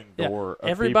revolving Yeah, door. Of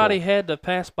everybody people. had to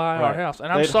pass by our Right. house.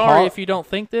 And I'm They'd sorry honk- if you don't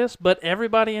think this, but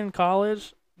everybody in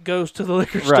college goes to the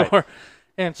liquor Right. store.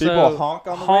 And People so honk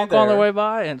on the way honk on their there. way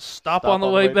by and stop on the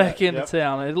way back into Yep.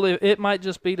 town. It might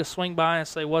just be to swing by and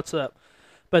say, what's up?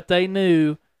 But they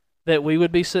knew that we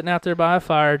would be sitting out there by a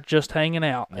fire just hanging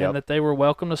out Yep. and that they were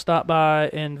welcome to stop by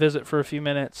and visit for a few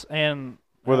minutes. And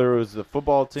Whether it was the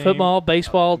football team, football,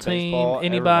 baseball team, baseball,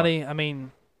 anybody. I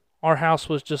mean, our house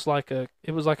was just like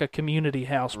it was like a community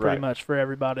house pretty Right. much for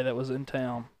everybody that was in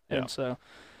town. Yeah. And so,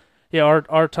 yeah,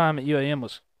 our time at UAM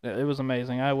was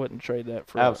amazing. I wouldn't trade that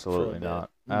for absolutely for a bit. not.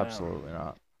 No. Absolutely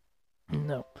not.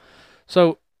 No.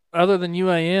 So, other than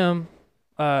UAM,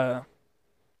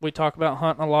 we talk about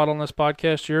hunting a lot on this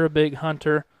podcast. You're a big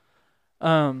hunter.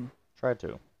 Try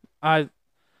to. I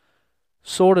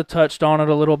sort of touched on it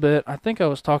a little bit. I think I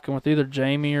was talking with either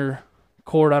Jamie or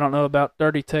Cord. I don't know about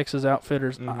Dirty Texas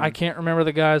Outfitters. Mhm. I can't remember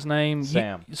the guy's name.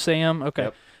 Sam. Sam. Okay.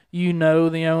 Yep. You know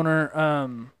the owner.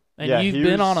 And Yeah, you've he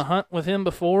been was- on a hunt with him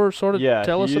before. Sort of Yeah,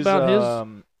 tell us he's, about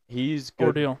his He's good.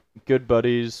 ordeal. Good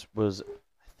buddies. I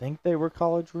think they were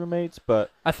college roommates, but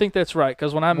I think that's right,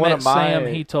 because when I One met of my- Sam,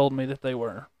 he told me that they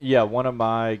were. yeah, one of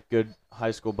my good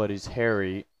high school buddies,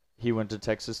 Harry, he went to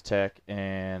Texas Tech,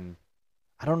 and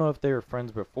I don't know if they were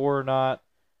friends before or not,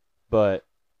 but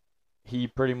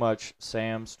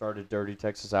Sam started Dirty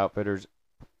Texas Outfitters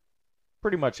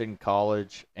pretty much in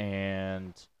college,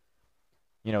 and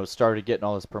started getting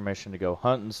all this permission to go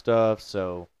hunt and stuff.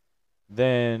 So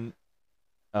then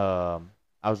I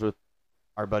was with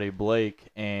our buddy Blake,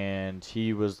 and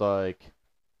he was like,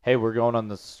 hey, we're going on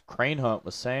this crane hunt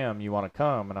with Sam. You want to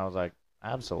come? And I was like,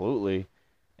 absolutely.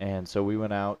 And so we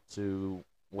went out to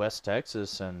West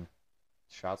Texas and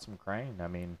shot some crane. I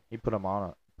mean, he put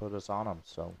us on him.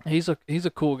 So He's a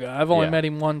cool guy. I've only Yeah. met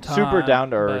him one time. super down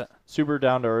to but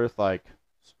earth, like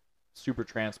super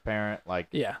transparent. Like,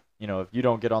 yeah, if you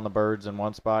don't get on the birds in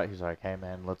one spot, he's like, hey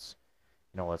man, let's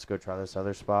go try this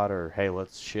other spot, or hey,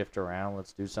 let's shift around,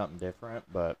 let's do something different.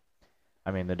 But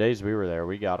I mean, the days we were there,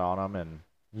 we got on them, and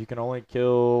you can only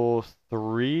kill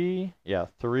three,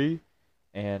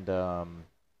 and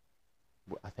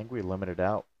I think we limited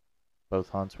out both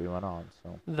hunts we went on.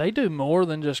 So they do more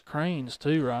than just cranes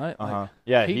too, right? Like,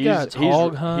 yeah, he got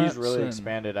hog hunts he's really and-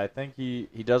 expanded. I think he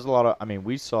does a lot of. I mean,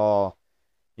 we saw,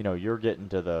 you're getting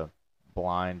to the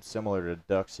blind similar to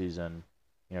duck season.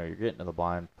 You're getting to the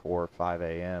blind 4 or 5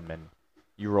 a.m. and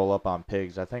you roll up on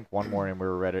pigs. I think one morning we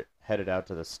were headed out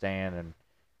to the stand, and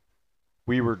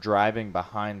we were driving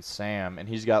behind Sam, and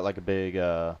he's got like a big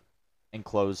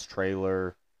enclosed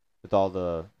trailer with all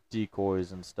the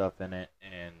decoys and stuff in it,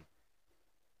 and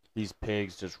these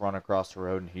pigs just run across the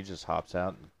road, and he just hops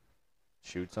out and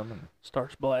shoots them and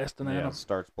starts blasting at them.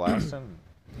 starts blasting.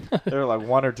 They're like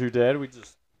 1 or 2 dead. We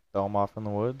just throw them off in the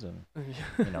woods, and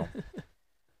a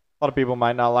lot of people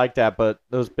might not like that, but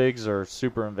those pigs are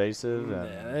super invasive. And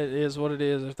Yeah, it is what it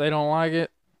is. If they don't like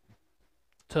it,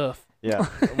 tough. yeah,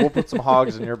 we'll put some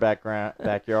hogs in your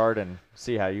backyard and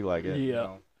see how you like it.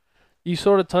 Yeah. You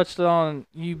sort of touched on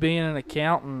you being an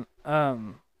accountant.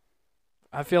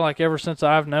 I feel like ever since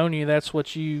I've known you, that's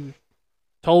what you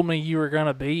told me you were going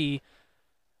to be.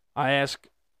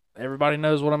 Everybody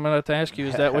knows what I'm going to ask you.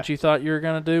 Is that what you thought you were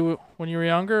going to do when you were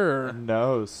younger? Or?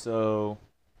 No, so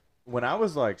when I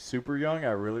was like super young,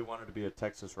 I really wanted to be a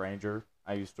Texas Ranger.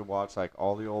 I used to watch like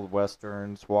all the old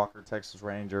westerns, Walker Texas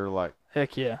Ranger, like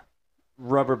Heck yeah.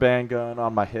 rubber band gun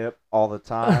on my hip all the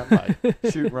time, like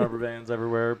shooting rubber bands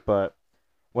everywhere. But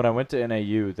when I went to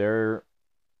NAU, you're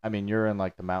in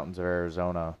like the mountains of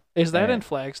Arizona. Is that And in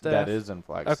Flagstaff? That is in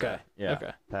Flagstaff. Okay. Yeah.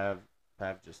 Okay. Pav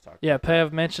just talked. Yeah, about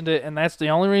Pav mentioned it, and that's the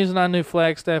only reason I knew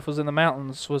Flagstaff was in the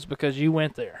mountains was because you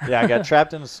went there. that. Yeah, I got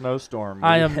trapped in a snowstorm.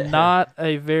 I am not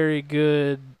a very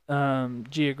good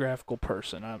geographical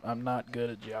person. I'm not good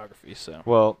at geography, so.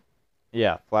 Well,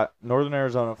 yeah, Northern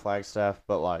Arizona, Flagstaff,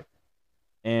 but like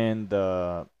in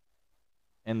the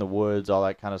woods, all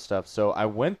that kind of stuff. So I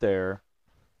went there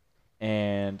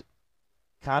and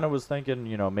kind of was thinking,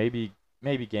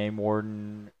 maybe game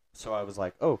warden. So I was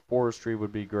like, oh, forestry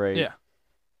would be great. Yeah.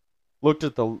 Looked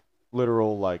at the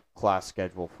literal like class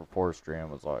schedule for forestry and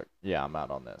was like, yeah, I'm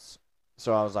out on this.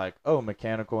 So I was like, oh,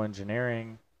 mechanical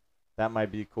engineering, that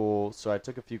might be cool. So I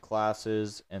took a few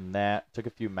classes and took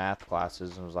a few math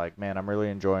classes and was like, man, I'm really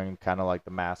enjoying kind of like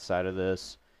the math side of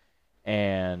this.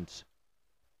 And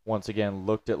once again,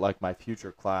 looked at like my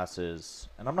future classes,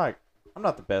 and I'm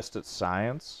not the best at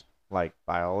science, like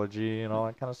biology and all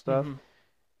that kind of stuff,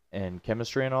 and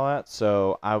chemistry and all that.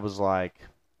 So I was like,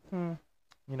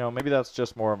 maybe that's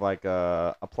just more of like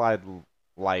a applied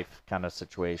life kind of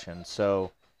situation.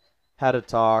 So had a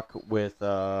talk with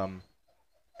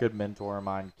good mentor of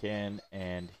mine, Ken,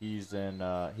 and he's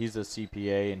a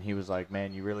CPA, and he was like,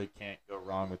 man, you really can't go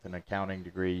wrong with an accounting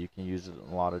degree. You can use it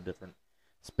in a lot of different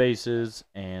spaces.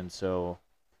 And so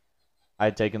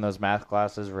I'd taken those math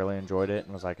classes, really enjoyed it,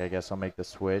 and was like, I guess I'll make the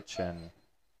switch. And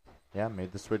yeah,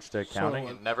 made the switch to accounting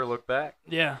and never looked back.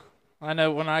 Yeah. I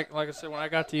know when I got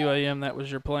to UAM, that was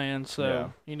your plan, so Yeah.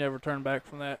 you never turned back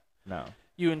from that. No.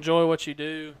 You enjoy what you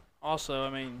do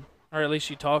also, or at least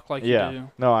you talk like you do.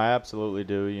 No, I absolutely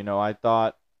do. I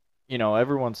thought,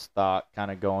 everyone's thought kind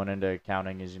of going into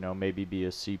accounting is, maybe be a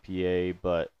CPA,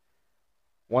 but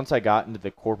once I got into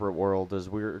the corporate world, as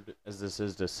weird as this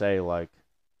is to say, like,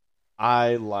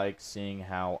 I like seeing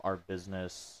how our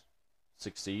business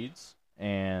succeeds,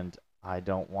 and I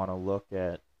don't want to look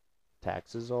at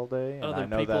taxes all day. And Other I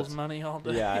know people's that's, money all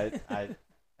day. yeah,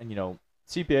 and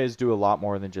CPAs do a lot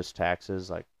more than just taxes,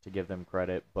 like, to give them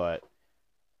credit, but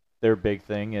their big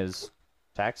thing is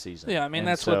tax season. Yeah, And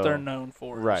that's so, what they're known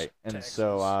for. is right. And taxes.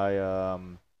 so I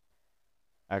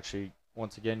actually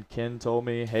once again, Ken told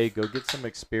me, hey, go get some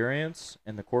experience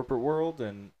in the corporate world,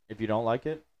 and if you don't like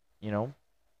it, you know,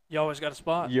 You always got a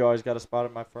spot. you always got a spot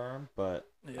at my firm, but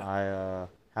Yeah. I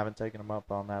haven't taken him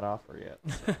up on that offer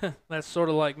yet. That's sort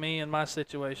of like me in my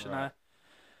situation. Right.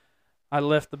 I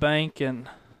left the bank, and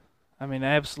I mean,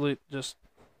 absolute just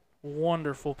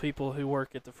wonderful people who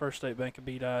work at the First State Bank of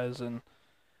Beat-Eyes. And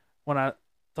when I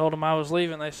told them I was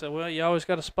leaving, they said, "Well, you always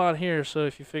got a spot here, so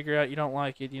if you figure out you don't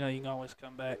like it, you know, you can always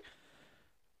come back."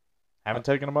 Haven't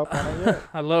taken him up on it yet.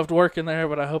 I loved working there,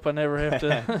 but I hope I never have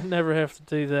to never have to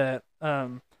do that.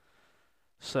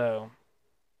 So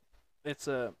it's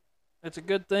a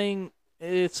good thing.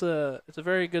 It's a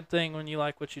very good thing when you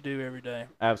like what you do every day.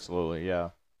 Absolutely, yeah.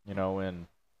 You know, in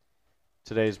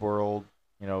today's world,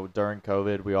 you know, during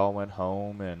COVID, we all went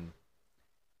home, and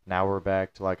now we're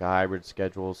back to like a hybrid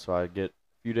schedule. So I get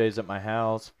a few days at my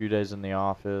house, a few days in the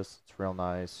office. It's real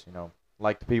nice, you know.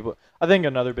 Like the people, I think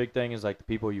another big thing is like the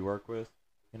people you work with.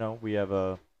 You know, we have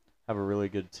a really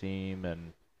good team,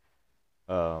 and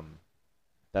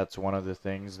that's one of the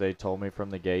things they told me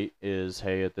from the gate is,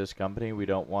 hey, at this company, we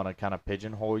don't want to kind of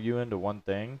pigeonhole you into one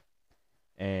thing,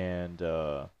 and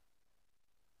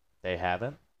they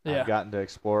haven't. Yeah. I've gotten to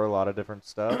explore a lot of different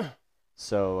stuff,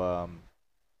 so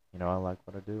you know, I like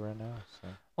what I do right now. So.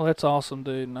 Well, that's awesome,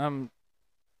 dude, and I'm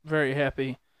very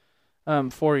happy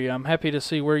for you. I'm happy to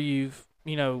see where you've,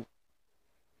 you know,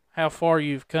 how far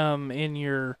you've come in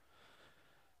your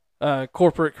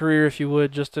corporate career, if you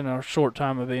would, just in a short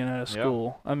time of being out of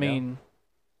school. I mean,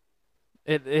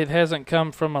 it hasn't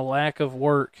come from a lack of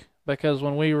work, because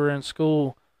when we were in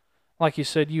school, like you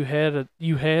said, you had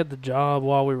the job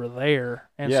while we were there,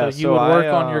 and so you would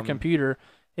work on your computer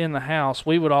in the house.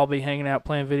 We would all be hanging out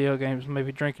playing video games,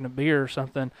 maybe drinking a beer or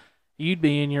something. You'd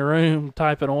be in your room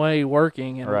typing away,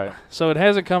 working, and Right. So it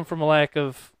hasn't come from a lack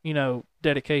of, you know,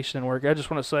 dedication and work. I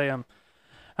just want to say I'm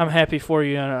happy for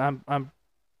you, and I'm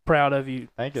proud of you.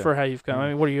 Thank you For how you've come. I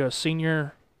mean, what are you, a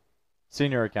senior?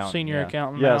 Senior accountant. Senior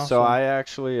accountant Yeah. now, So so- I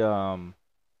actually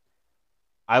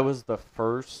I was the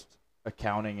first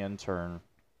accounting intern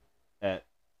at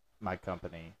my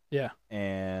company. Yeah.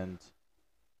 And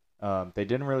they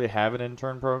didn't really have an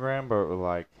intern program, but were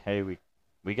like, hey,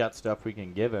 we got stuff we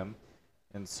can give him.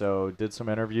 And so did some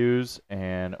interviews,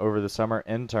 and over the summer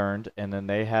interned, and then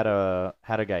they had a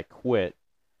guy quit,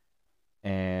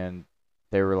 and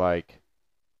they were like,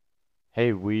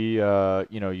 hey, we you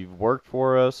know, you've worked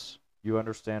for us, you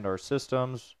understand our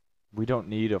systems. We don't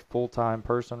need a full-time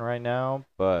person right now,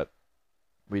 but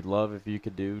we'd love if you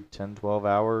could do 10, 12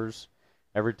 hours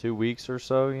every 2 weeks or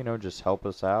so, you know, just help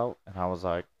us out. And I was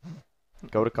like,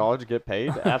 go to college, get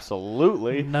paid?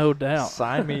 Absolutely. No doubt.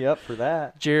 Sign me up for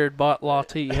that. Jared bought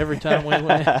latte every time we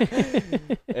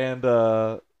went. And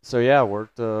so yeah,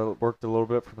 worked a little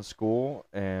bit from school,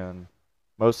 and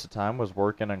most of the time was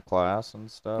working in class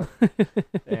and stuff.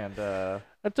 And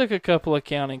I took a couple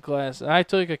accounting classes. I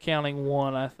took accounting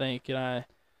 1, I think, and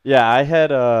yeah, I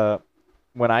had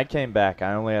when I came back,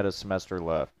 I only had a semester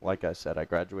left. Like I said, I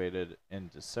graduated in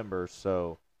December,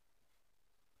 so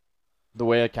the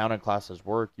way accounting classes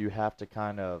work, you have to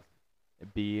kind of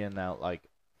be in that like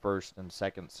first and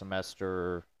second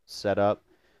semester setup.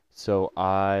 So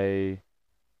I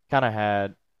kind of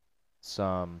had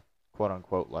some quote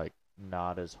unquote like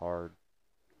not as hard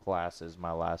classes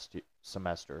my last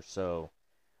semester. So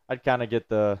I'd kind of get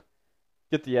the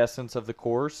essence of the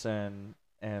course and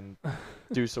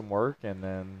do some work, and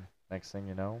then next thing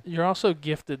you know. you're also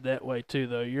gifted that way too,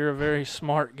 though. You're a very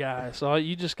smart guy, so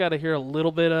you just got to hear a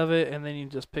little bit of it, and then you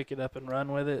just pick it up and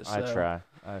run with it. So.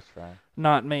 I try.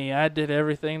 Not me. I did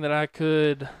everything that I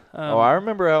could. I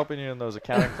remember helping you in those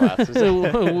accounting classes.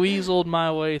 Weaseled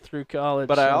my way through college.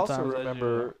 But I also sometimes, as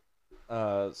remember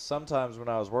sometimes when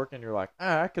I was working, you're like,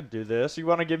 I could do this. You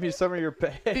want to give me some of your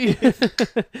pay?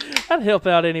 I'd help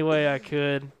out any way I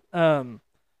could.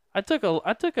 I took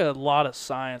a lot of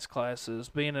science classes,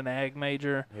 being an ag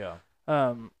major. Yeah.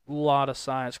 Lot of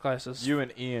science classes. You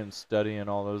and Ian studying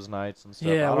all those nights and stuff.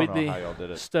 Yeah, I don't we'd know be how y'all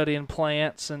did it. studying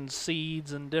plants and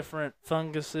seeds and different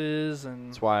funguses and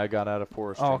That's why I got out of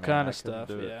forestry. all man. kind I of couldn't stuff.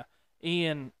 do it. Yeah,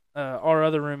 Ian, our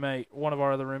other roommate, one of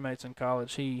our other roommates in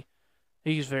college,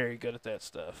 he's very good at that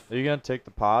stuff. Are you gonna take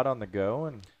the pod on the go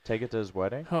and take it to his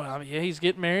wedding? Oh, I mean, yeah, he's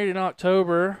getting married in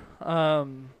October.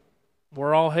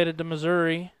 We're all headed to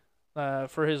Missouri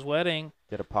for his wedding.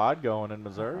 Get a pod going in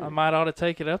Missouri. I might ought to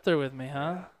take it up there with me,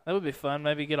 huh? That would be fun.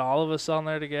 Maybe get all of us on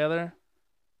there together.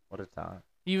 What a time.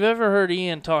 You've ever heard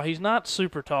Ian talk? He's not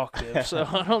super talkative, so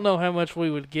I don't know how much we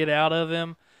would get out of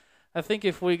him. I think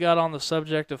if we got on the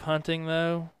subject of hunting,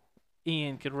 though,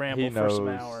 Ian could ramble for some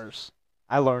knows. hours.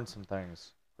 I learned some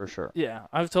things for sure. Yeah,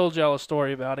 I've told y'all a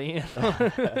story about Ian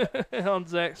on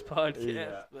Zach's podcast,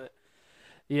 Yeah. but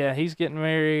yeah, he's getting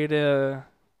married in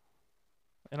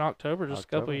October, just a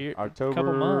couple years, couple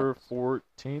October months,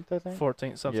 14th, I think.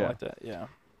 14th, something Yeah. like that. Yeah.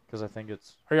 Because I think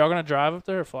it's. Are y'all gonna drive up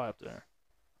there or fly up there?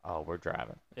 Oh, we're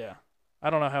driving. Yeah. I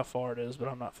don't know how far it is, but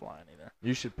I'm not flying either.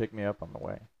 You should pick me up on the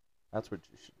way. That's what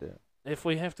you should do. If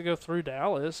we have to go through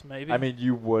Dallas, maybe. I mean,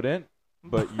 you wouldn't,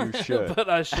 but you should. But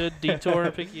I should detour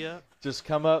and pick you up. Just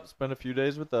come up, spend a few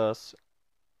days with us,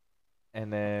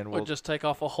 and then We'll just take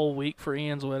off a whole week for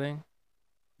Ian's wedding.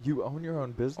 You own your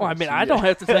own business. Well, I mean, so I yeah. don't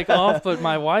have to take off, but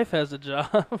my wife has a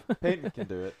job. Peyton can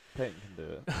do it. Peyton can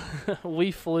do it. We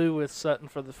flew with Sutton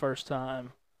for the first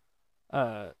time.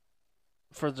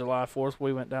 For July 4th,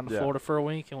 we went down to Yeah. Florida for a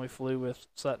week, and we flew with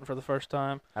Sutton for the first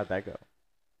time. How'd that go?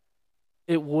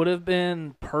 It would have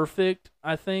been perfect,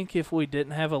 I think, if we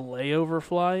didn't have a layover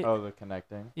flight. Oh, the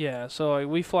connecting. Yeah, so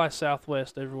we fly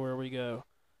Southwest everywhere we go,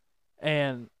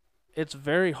 and it's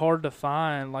very hard to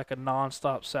find like a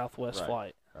nonstop Southwest Right,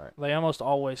 flight. right. They almost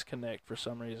always connect for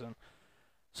some reason.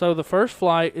 So the first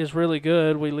flight is really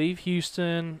good. We leave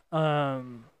Houston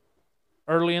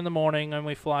early in the morning, and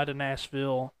we fly to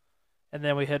Nashville, and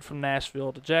then we head from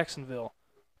Nashville to Jacksonville.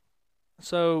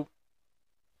 So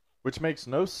Which makes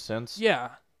no sense yeah,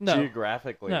 no,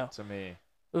 geographically No. to me.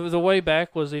 the way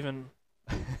back was even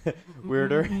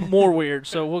Weirder. more weird.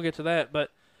 So we'll get to that. But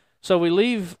so we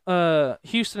leave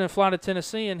Houston and fly to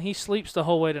Tennessee, and he sleeps the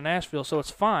whole way to Nashville. So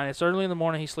it's fine. It's early in the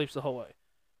morning. He sleeps the whole way.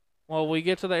 Well, we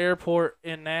get to the airport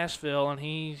in Nashville, and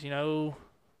he's,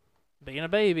 being a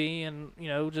baby and,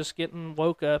 just getting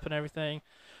woke up and everything.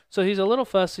 So he's a little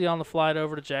fussy on the flight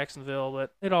over to Jacksonville,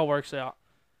 but it all works out.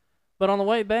 But on the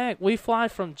way back, we fly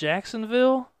from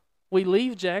Jacksonville. We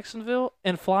leave Jacksonville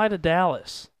and fly to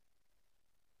Dallas.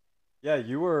 Yeah,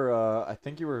 you were. I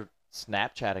think you were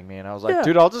Snapchatting me, and I was like, Yeah.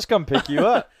 "Dude, I'll just come pick you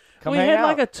up. Come we hang had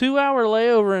out." like a 2-hour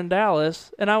layover in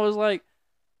Dallas, and I was like,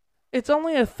 it's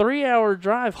only a 3-hour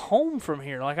drive home from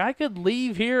here. Like, I could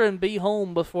leave here and be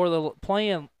home before the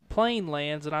plane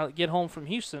lands and I get home from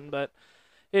Houston, but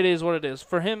it is what it is.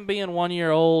 For him being 1 year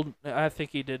old, I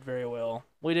think he did very well.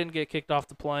 We didn't get kicked off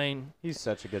the plane. He's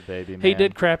such a good baby, man. He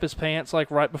did crap his pants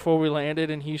like right before we landed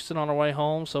in Houston on our way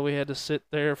home, so we had to sit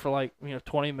there for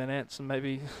 20 minutes and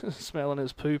maybe smelling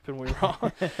his poop, and we were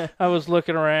all, I was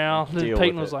looking around, and Deal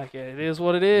Peyton with was it. like, yeah, it is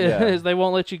what it is. Yeah. They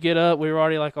won't let you get up. We were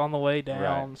already on the way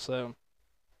down, Right. so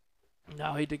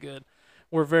no, he did good.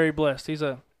 We're very blessed. He's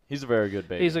a very good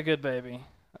baby. He's a good baby.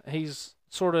 He's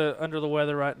sort of under the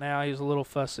weather right now. He's a little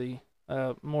fussy,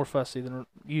 more fussy than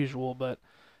usual, but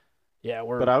yeah,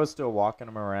 But I was still walking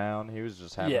him around. He was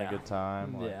just having Yeah. a good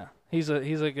time. like- yeah, he's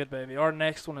a good baby. Our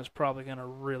next one is probably gonna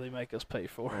really make us pay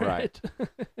for Right.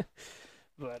 it.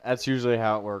 But That's usually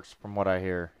how it works, from what I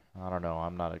hear. I don't know.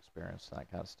 I'm not experienced in that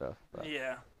kind of stuff. But.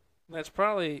 yeah, that's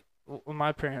probably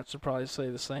my parents would probably say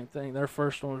the same thing. Their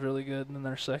first one was really good, and then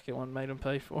their second one made them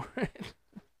pay for it.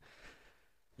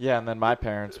 Yeah, and then my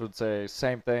parents would say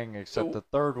same thing, except the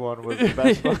third one was the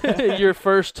best one. Your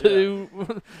first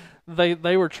two,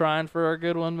 they were trying for our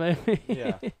good one, maybe.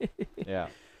 Yeah. Yeah.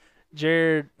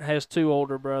 Jared has two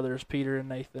older brothers, Peter and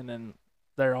Nathan, and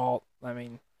they're all,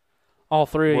 all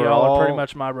three of We're y'all are pretty all-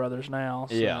 much my brothers now.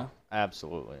 So. Yeah,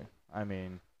 absolutely. I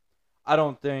mean, I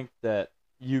don't think that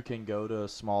you can go to a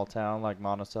small town like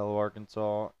Monticello,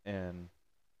 Arkansas, and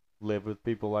live with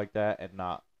people like that and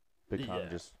not become Yeah.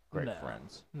 just great No.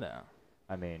 friends. No.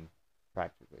 I mean,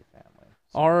 practically family.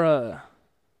 So- Our,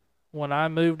 when I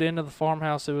moved into the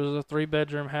farmhouse, it was a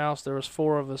 3-bedroom house. There was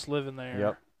 4 of us living there.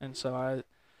 Yep. And so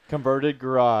Converted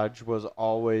garage was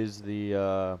always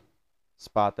the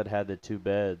spot that had the 2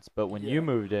 beds, but when Yeah. you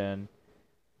moved in,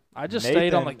 I just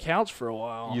stayed on the Nathan- couch for a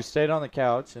while. you stayed on the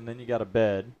couch, and then you got a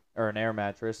bed, or an air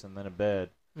mattress, and then a bed.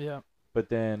 Yeah. But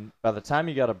then by the time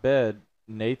you got a bed,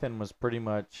 Nathan was pretty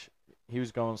much, he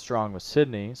was going strong with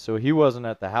Sydney, so he wasn't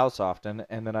at the house often.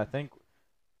 And then I think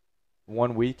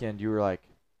one weekend you were like,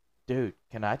 dude,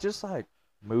 can I just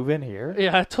move in here?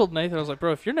 Yeah, I told Nathan, I was like,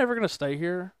 bro, if you're never going to stay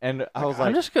here, And I was I'm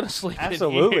like, just going to sleep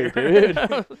absolutely, in here. dude.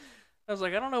 I was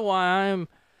like, I don't know why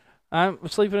I'm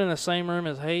sleeping in the same room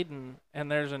as Hayden,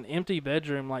 and there's an empty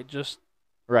bedroom, just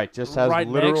right, just has right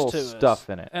literal next to stuff us.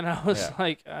 in it. And I was Yeah.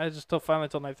 like, finally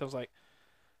told Nathan, I was like,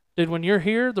 dude, when you're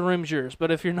here, the room's yours.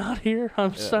 But if you're not here,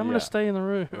 I'm Yeah, going yeah. to stay in the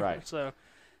room. Right. So,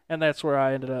 and that's where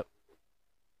I ended up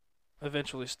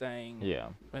eventually staying Yeah.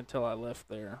 until I left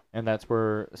there. And that's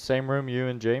where, same room you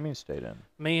and Jamie stayed in,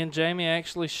 Me and Jamie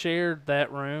actually shared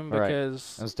that room Right.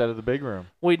 because instead of the big room.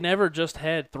 we never just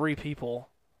had 3 people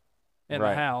in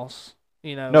Right. the house.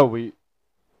 No, we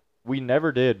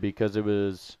never did, because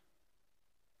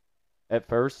At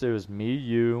first, it was me,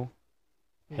 you,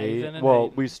 Nathan and well,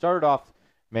 Hayden. we started off.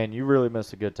 Man, you really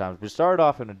missed the good times. We started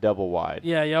off in a double wide.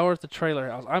 Yeah, y'all were at the trailer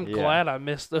house. I'm Yeah. glad I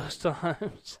missed those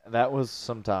times. That was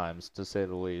sometimes, to say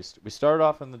the least. We started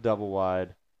off in the double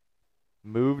wide,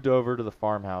 moved over to the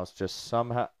farmhouse. Just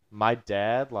somehow, my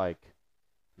dad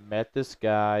met this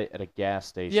guy at a gas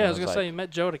station. Yeah, I was gonna say you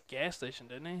met Joe at a gas station,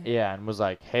 didn't he? Yeah, and was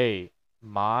like, "Hey,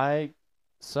 my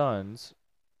sons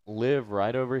live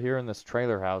right over here in this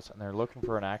trailer house, and they're looking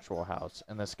for an actual house."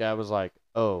 And this guy was like,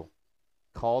 "Oh,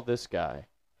 call this guy."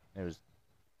 It was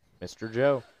Mr.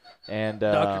 Joe, and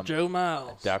Dr. Joe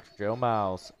Miles. Dr. Joe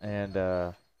Miles, and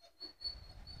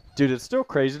dude, it's still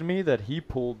crazy to me that he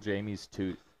pulled Jamie's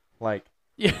tooth. Like,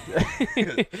 Yeah.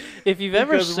 If you've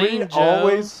ever because seen we Joe,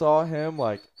 always saw him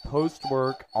like post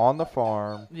work on the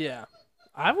farm. yeah,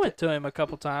 I went to him a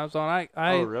couple times on I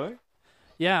Oh, really?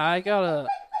 yeah, I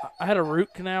had a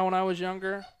root canal when I was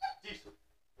younger.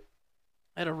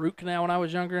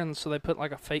 And so they put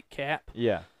like a fake cap.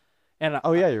 Yeah. And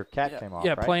Oh yeah, your cat came off.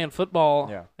 Yeah, right? playing football,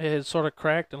 Yeah. it had sort of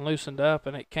cracked and loosened up,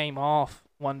 and it came off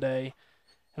one day.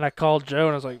 And I called Joe,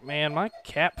 and I was like, "Man, my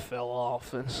cap fell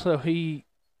off," and so he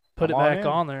put Come it on back in.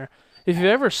 on there. If you've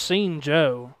ever seen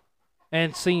Joe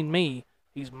and seen me,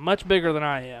 he's much bigger than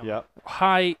I am. Yep.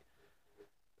 Height,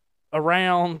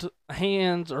 around,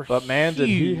 hands are But man, did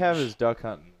he huge. have his duck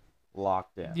hunting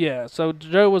locked in? Yeah, so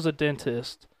Joe was a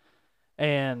dentist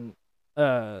and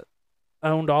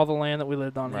owned all the land that we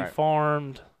lived on. Right. He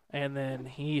farmed, and then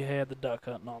he had the duck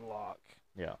hunting on lock.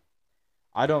 Yeah.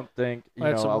 I don't think I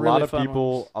had some a really lot of fun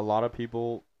people ones. a lot of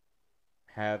people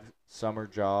have summer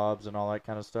jobs and all that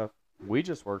kind of stuff. We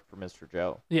just worked for Mr.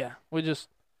 Joe. Yeah, we just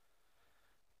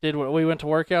did what we went to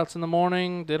workouts in the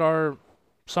morning, did our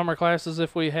summer classes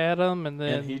if we had them, and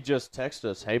then And he just texted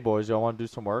us, "Hey boys, y'all want to do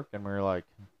some work?" And we were like,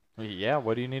 "Yeah,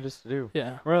 what do you need us to do?"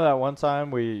 yeah, Remember that one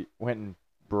time we went and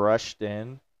brushed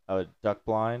in a duck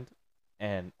blind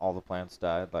and all the plants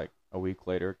died like a week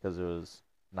later because it was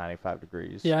 95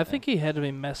 degrees. yeah, I And- think he had to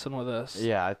be messing with us.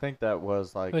 Yeah, I think that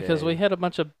was like because we had a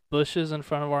bunch of bushes in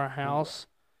front of our house,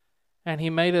 and he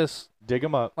made us dig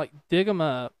them up. like dig them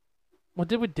up. Well,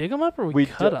 did we dig them up or we We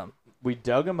cut du- them? We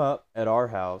dug them up at our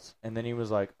house, and then he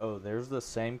was like, "Oh, there's the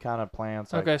same kind of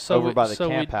plants like Okay, so over by the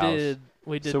camp we house." did. So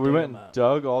we dig went 'em and up.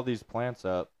 dug all these plants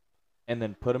up, and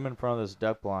then put them in front of this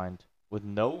duck blind with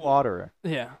no water,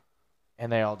 Yeah,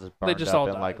 and they all just They burned just up all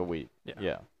in died. like a week.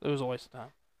 Yeah. it was a waste of time.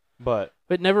 But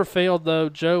It never failed, though.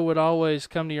 Joe would always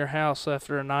come to your house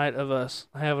after a night of us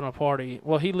having a party.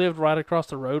 Well, he lived right across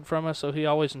the road from us, so he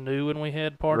always knew when we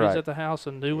had parties Right. at the house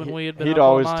and knew when we had been he'd up all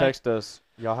always night. text us,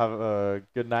 "Y'all have a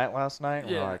good night last night?"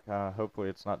 And Yeah. we're like, "Hopefully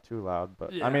it's not too loud."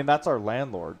 But Yeah. I mean, that's our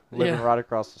landlord living Yeah. right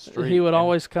across the street. He would and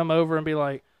always come over and be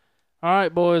like, "All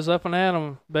right, boys, up and at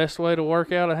 'em. Best way to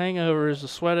work out a hangover is to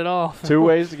sweat it off." two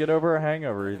ways to get over a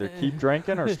hangover: either keep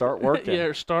drinking or start working. Yeah,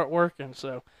 or start working.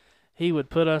 So he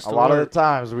would put us A to lot of work. the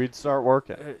times we'd start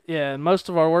working. Yeah, and most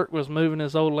of our work was moving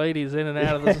his old ladies in and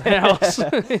out of his house.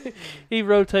 He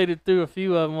rotated through a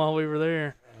few of them while we were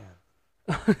there.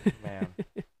 Man.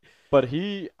 But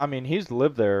he's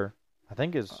lived there, I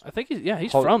think his I think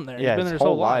he's whole- from there. Yeah, he's been there his his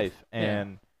whole life. life.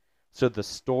 And so the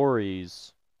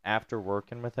stories after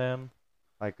working with him,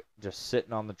 like just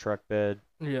sitting on the truck bed,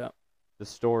 Yeah. the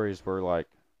stories were like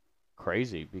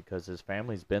crazy because his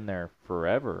family's been there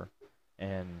forever.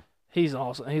 And He's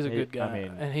awesome. He's a He- good guy. I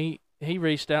mean- and he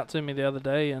reached out to me the other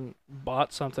day and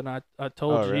bought something. I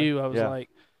told Oh, really? you. I was Yeah. like,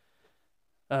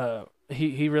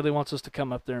 he really wants us to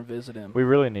come up there and visit him. we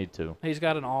really need to. He's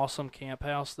got an awesome camp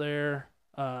house there.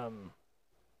 I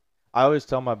always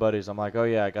tell my buddies, I'm like, "Oh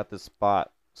yeah, I got this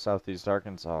spot, Southeast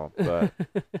Arkansas." But,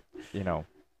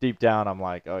 deep down I'm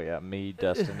like, "Oh yeah, me,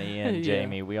 Destiny, and Yeah.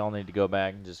 Jamie, we all need to go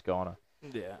back and just go on a..."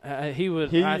 Yeah, he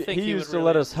would. He, I think he he used would to really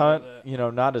let us enjoy hunt,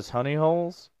 that. not as honey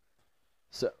holes.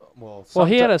 So, Well,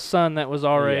 he had a son that was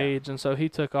our Yeah. age, and so he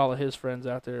took all of his friends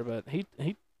out there. But he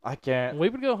I can't. we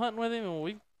would go hunting with him, and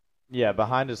we Yeah,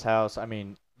 behind his house. I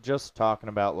mean, just talking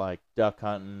about like duck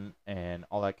hunting and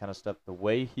all that kind of stuff. The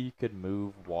way he could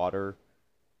move water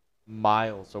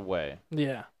miles away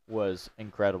was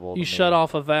incredible. you to shut me.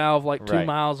 off a valve like 2 Right.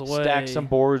 miles away. Stack some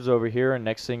boards over here, and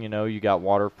next thing you know, you got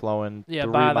water flowing Yeah,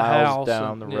 3 by the miles house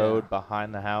down and- the yeah. road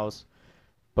behind the house.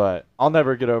 But I'll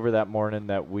never get over that morning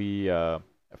that we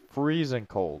freezing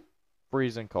cold.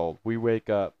 We wake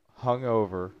up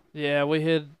hungover. Yeah, we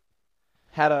had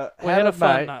Had a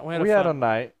fun night. night. We had a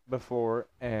night before,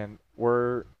 and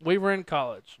we were in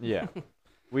college. yeah,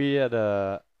 we had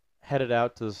headed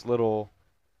out to this little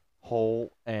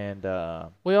hole, and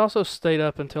We also stayed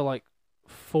up until like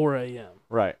 4 a.m.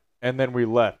 right, and then we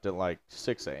left at like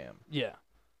 6 a.m. Yeah,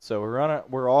 So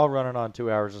we're all running on 2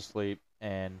 hours of sleep,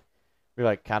 and we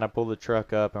like kind of pull the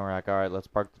truck up, and we're like, all right, let's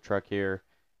park the truck here,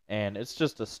 and it's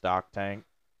just a stock tank,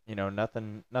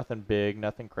 nothing big,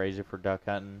 nothing crazy for duck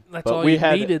hunting. That's but all we you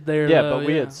had, needed there. yeah, though, but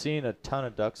we had seen a ton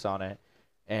of ducks on it,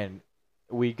 and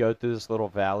we go through this little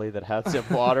valley that has some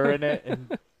water in it,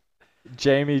 and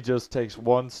Jamie just takes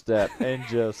one step and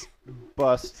just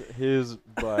busts his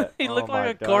butt. He looked my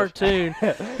like a gosh. cartoon.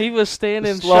 He was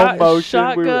standing Slow motion,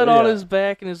 shotgun on yeah. his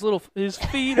back, and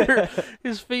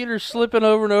his feet are slipping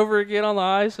over and over again on the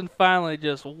ice, and finally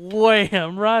just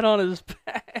wham right on his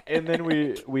back. And then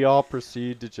we all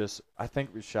proceed to just, I think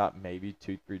we shot maybe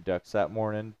 2-3 ducks that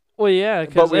morning. Well, yeah, But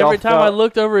because we all every time I felt-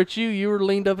 looked over at you, you were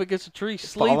leaned up against a tree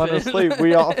sleeping. Falling asleep.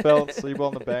 We all fell asleep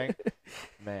on the bank.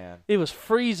 Man. It was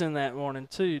freezing that morning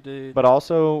too, dude. But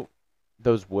also,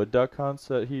 those wood duck hunts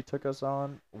that he took us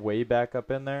on, way back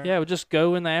up in there. Yeah, we'd just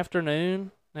go in the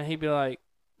afternoon, and he'd be like,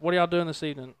 "What are y'all doing this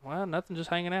evening?" "Well, nothing, just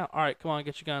hanging out." "All right, come on,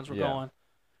 get your guns, we're Yeah. going."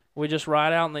 We just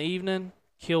ride out in the evening,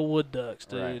 kill wood ducks,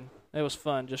 dude. Right. It was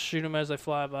fun. Just shoot them as they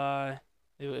fly by.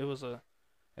 It was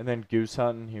And then goose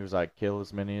hunting, he was like, kill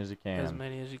as many as you can. as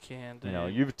many as you can,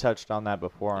 dude. You've touched on that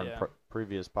before on Yeah.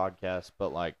 previous podcasts,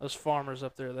 but like Those farmers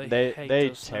up there, they hate they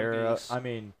those snow tear up. geese. I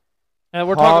mean,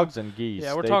 We're hogs talking, and geese.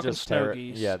 yeah, we're they talking just snow tear,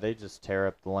 geese. Yeah, they just tear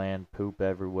up the land, poop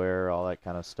everywhere, all that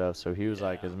kind of stuff. So he was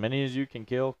like, Yeah. as many as you can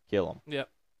kill them.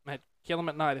 Man, kill them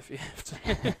at night if you have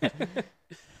to.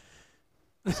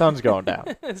 Sun's going down.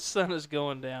 The sun is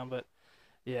going down, but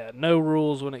yeah, no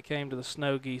rules when it came to the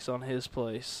snow geese on his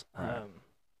place. Right.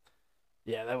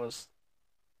 Yeah, that was,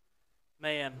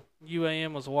 man,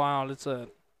 UAM was wild. It's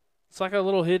like a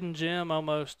little hidden gem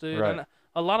almost, dude. Right. And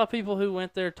a lot of people who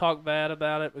went there talk bad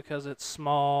about it because it's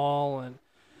small and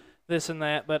this and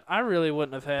that, but I really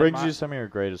wouldn't have had Brings you some of your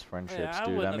greatest friendships, I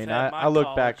dude. wouldn't I mean, have had my I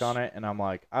look back college. on it and I'm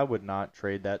like, I would not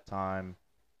trade that time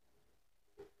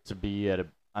to be at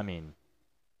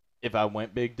if I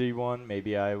went big D1,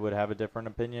 maybe I would have a different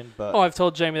opinion, but I've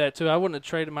told Jamie that too. I wouldn't have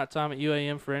traded my time at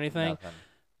UAM for anything. nothing.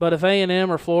 But if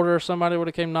A&M or Florida or somebody would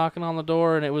have came knocking on the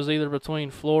door and it was either between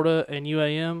Florida and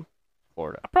UAM,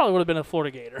 Florida. I probably would have been a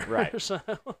Florida Gator. Right. So,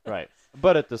 Right.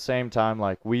 But at the same time,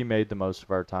 like, we made the most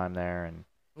of our time there, and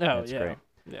it's great.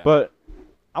 Yeah. But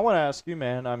I want to ask you,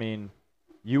 man, I mean,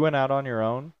 you went out on your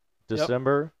own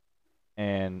December,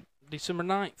 and December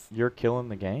 9th. you're killing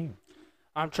the game.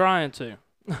 I'm trying to.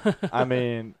 I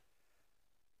mean,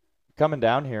 coming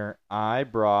down here, I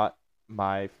brought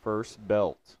my first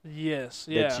belt Yes,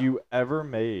 yeah. that you ever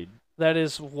made That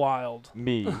is wild.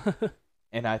 me,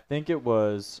 and I think it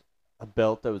was a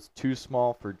belt that was too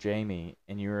small for Jamie,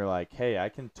 and you were like, hey, I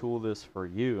can tool this for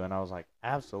you, and I was like,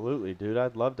 absolutely, dude,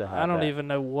 I'd love to have I don't that. even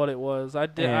know what it was. I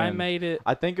And made it.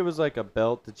 I think it was like a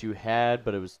belt that you had,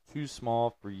 but it was too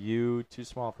small for you, too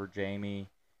small for Jamie,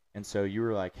 and so you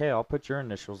were like, hey, I'll put your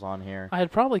initials on here. I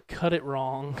had probably cut it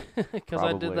wrong because I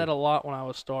Probably. did that a lot when I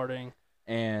was starting.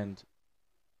 And,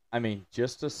 I mean,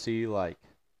 just to see, like,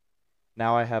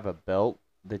 now I have a belt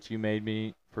that you made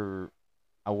me for,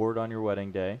 I wore it on your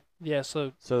wedding day. Yeah,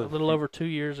 so So a little over 2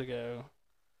 years ago.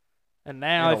 And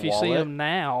now, And a if you see wallet. them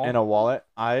now, And a wallet.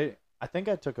 I think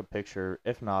I took a picture.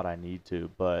 If not, I need to.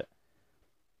 But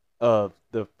of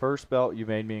the first belt you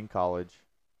made me in college,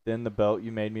 then the belt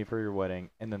you made me for your wedding,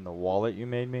 and then the wallet you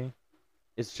made me.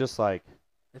 It's just like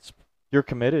it's you're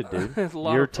committed, dude. a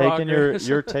lot You're of taking progress.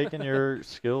 you're taking your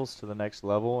skills to the next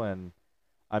level, and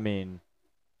I mean,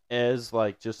 as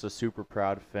like just a super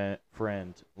proud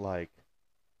friend, like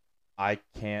I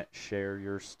can't share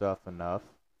your stuff enough,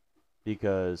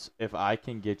 because if I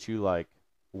can get you like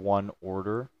one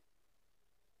order,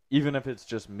 even if it's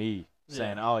just me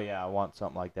saying, Yeah. oh yeah, I want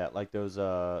something like that, like those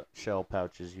shell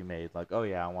pouches you made, like, oh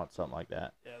yeah, I want something like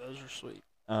that. Yeah, those are sweet.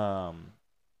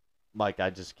 Like, I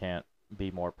just can't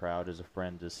be more proud as a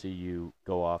friend to see you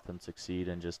go off and succeed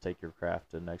and just take your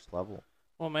craft to the next level.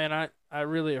 Well, man, I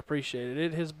really appreciate it.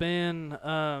 It has been,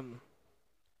 I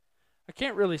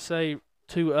can't really say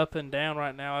too up and down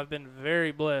right now. I've been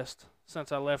very blessed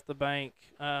since I left the bank.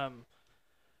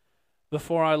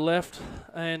 Before I left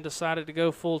and decided to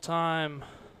go full-time,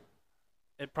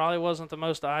 it probably wasn't the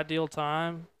most ideal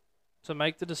time to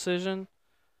make the decision.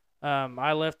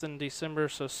 I left in December,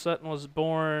 so Sutton was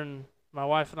born. My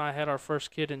wife and I had our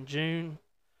first kid in June.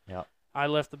 Yep. I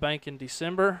left the bank in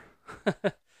December.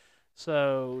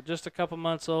 So just a couple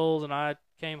months old, and I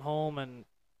came home and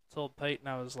told Peyton,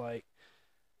 I was like,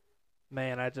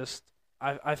 man,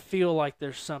 I feel like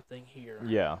there's something here.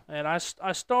 Yeah. And I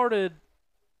started,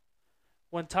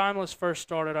 when Timeless first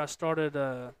started, I started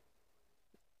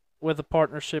with a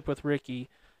partnership with Ricky.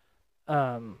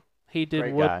 He did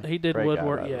Great guy. He did Great guy,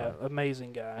 woodwork. by the Yeah, way.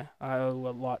 amazing guy. I owe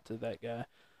a lot to that guy.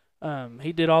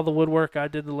 He did all the woodwork. I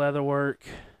did the leather work.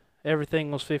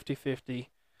 Everything was 50-50.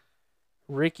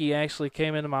 Ricky actually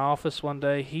came into my office one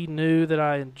day. He knew that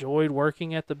I enjoyed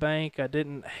working at the bank. I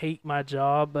didn't hate my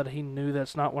job, but he knew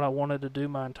that's not what I wanted to do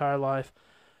my entire life.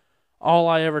 All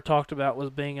I ever talked about was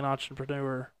being an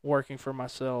entrepreneur, working for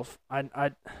myself.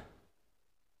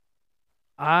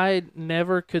 I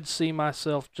never could see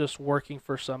myself just working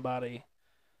for somebody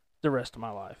the rest of my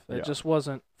life. It just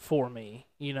wasn't for me,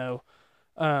 you know.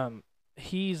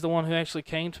 He's the one who actually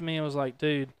came to me and was like,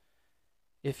 dude,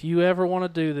 if you ever want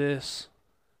to do this,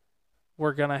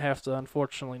 we're going to have to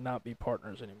unfortunately not be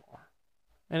partners anymore.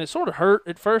 And it sort of hurt.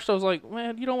 At first I was like,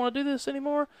 man, you don't want to do this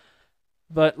anymore?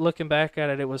 But looking back at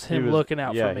it, it was him looking out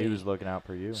for me. Yeah, he was looking out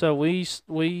for you. So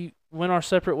we went our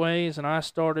separate ways, and I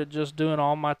started just doing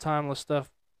all my timeless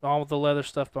stuff, all the leather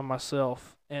stuff by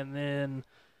myself. And then,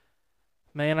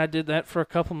 man, I did that for a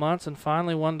couple months, and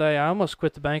finally one day I almost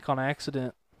quit the bank on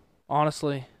accident,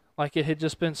 honestly. Like, it had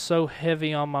just been so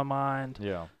heavy on my mind.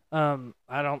 Yeah.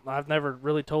 I've never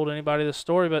really told anybody this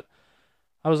story, but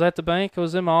I was at the bank. I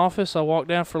was in my office. I walked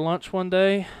down for lunch one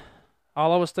day.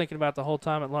 All I was thinking about the whole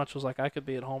time at lunch was like, I could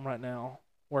be at home right now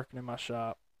working in my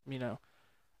shop, you know.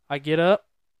 I get up.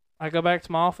 I go back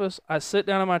to my office. I sit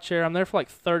down in my chair. I'm there for like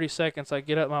 30 seconds. I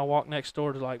get up and I walk next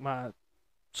door to like my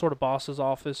sort of boss's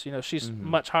office. You know, she's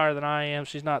much higher than I am.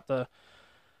 She's not the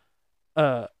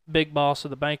big boss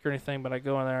of the bank or anything, but I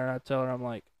go in there and I tell her, I'm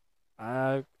like,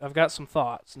 I've got some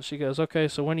thoughts. And she goes, okay,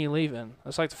 so when are you leaving?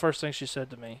 That's like the first thing she said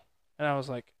to me. And I was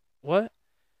like, what?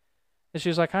 And she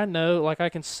was like, I know, like I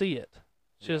can see it.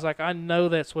 She was like, I know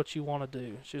that's what you want to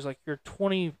do. She was like, you're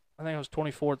 20, I think I was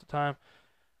 24 at the time.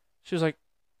 She was like,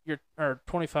 or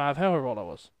 25, however old I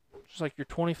was. She's like, you're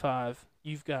 25.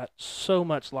 You've got so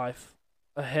much life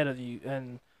ahead of you.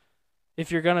 And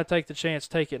if you're going to take the chance,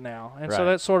 take it now. And so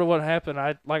that's sort of what happened.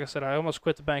 Like I said, I almost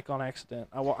quit the bank on accident.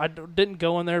 I didn't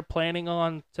go in there planning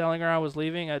on telling her I was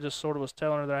leaving. I just sort of was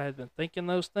telling her that I had been thinking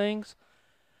those things.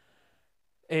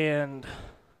 And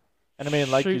I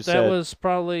mean, like you said, that was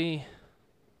probably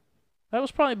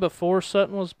before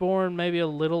Sutton was born, maybe a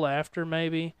little after,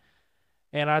 maybe.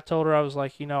 And I told her, I was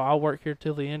like, you know, I'll work here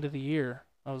till the end of the year.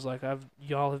 I was like,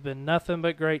 y'all have been nothing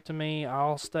but great to me.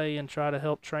 I'll stay and try to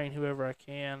help train whoever I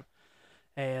can.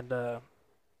 And man,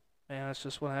 that's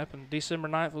just what happened. December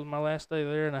 9th was my last day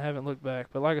there, and I haven't looked back.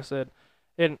 But like I said,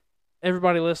 and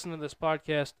everybody listening to this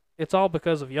podcast, it's all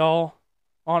because of y'all.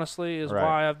 Honestly, is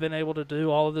why I've been able to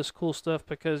do all of this cool stuff,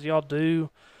 because y'all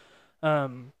do.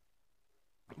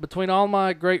 Between all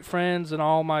my great friends and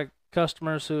all my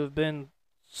customers who have been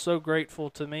so grateful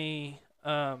to me,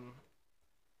 y'all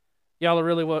are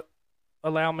really what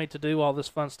allow me to do all this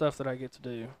fun stuff that I get to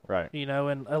do. Right. You know,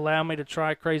 and allow me to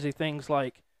try crazy things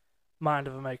like Mind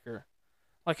of a Maker.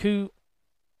 Like, who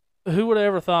would have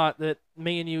ever thought that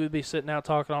me and you would be sitting out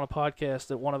talking on a podcast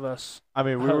that one of us I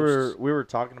mean, hosts? we were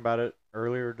talking about it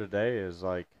earlier today. Is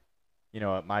like, you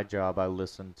know, at my job, I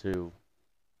listen to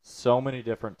so many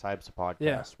different types of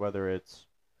podcasts, whether it's,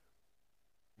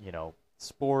 you know,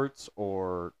 sports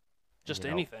or just you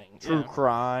know, anything, true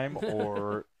crime,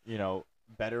 or you know,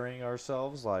 bettering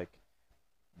ourselves. Like,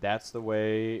 that's the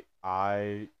way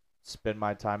I spend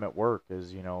my time at work.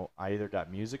 Is, you know, I either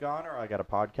got music on or I got a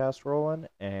podcast rolling.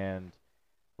 And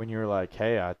when you're like,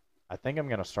 hey, I think I'm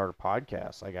gonna start a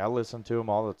podcast, like, I listen to them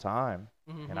all the time,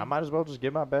 and I might as well just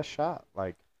give my best shot.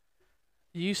 Like,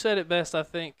 you said it best. I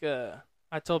think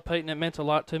I told Peyton it meant a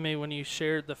lot to me when you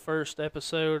shared the first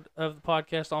episode of the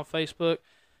podcast on Facebook.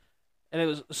 And it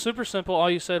was super simple. All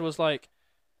you said was like,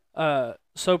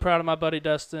 so proud of my buddy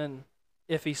Dustin.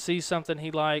 If he sees something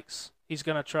he likes, he's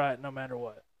going to try it no matter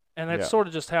what. And that's sort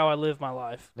of just how I live my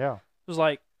life. Yeah. It was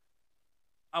like,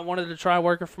 I wanted to try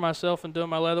working for myself and doing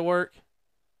my leather work.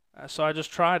 So I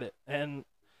just tried it. And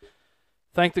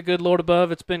thank the good Lord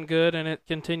above, it's been good, and it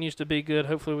continues to be good.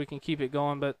 Hopefully we can keep it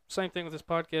going. But same thing with this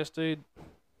podcast, dude. I'm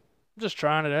just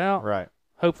trying it out. Right.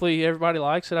 Hopefully everybody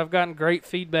likes it. I've gotten great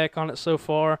feedback on it so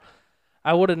far.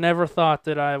 I would have never thought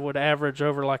that I would average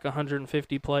over like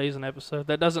 150 plays an episode.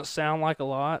 That doesn't sound like a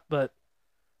lot, but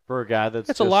for a guy that's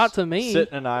it's a lot to me.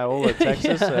 Sitting in Iola,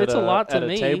 Texas, it's a lot to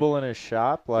me. At a table in his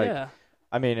shop, like, yeah.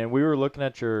 I mean, and we were looking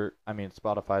at your. I mean,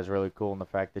 Spotify's really cool in the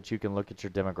fact that you can look at your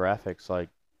demographics. Like,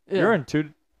 you're in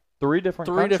three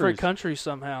different countries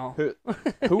somehow.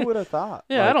 Who would have thought?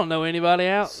 Yeah, like, I don't know anybody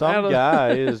out. Some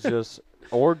guy is just.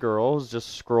 Or girls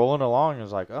just scrolling along and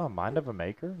is like, oh, Mind of a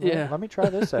Maker? Well, let me try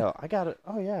this out. I got it.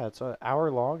 Oh, yeah, it's an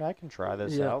hour long. I can try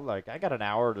this out. Like, I got an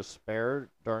hour to spare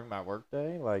during my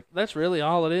workday. Like, that's really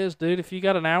all it is, dude. If you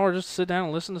got an hour, just sit down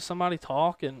and listen to somebody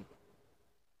talk, and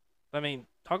I mean,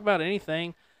 talk about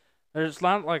anything. There's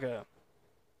not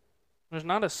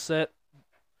a set.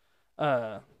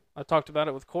 I talked about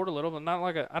it with Court a little, but not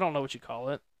like I don't know what you call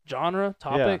it, genre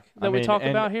topic that we talk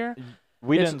about here.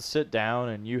 We didn't sit down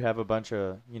and you have a bunch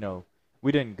of,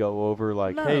 we didn't go over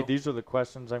like, No. hey, these are the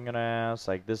questions I'm going to ask.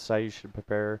 Like, this is how you should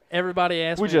prepare. Everybody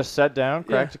asked me. We just sat down,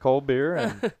 cracked a cold beer,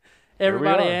 and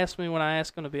everybody are. asked me when I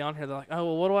asked them to be on here. They're like, "Oh,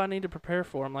 well, what do I need to prepare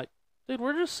for?" I'm like, "Dude,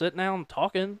 we're just sitting down and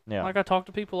talking. Yeah. Like I talk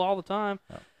to people all the time."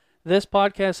 Yeah. This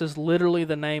podcast is literally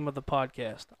the name of the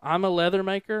podcast. I'm a leather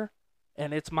maker,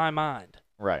 and it's my mind.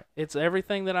 Right. It's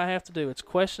everything that I have to do. It's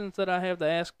questions that I have to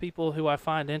ask people who I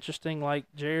find interesting, like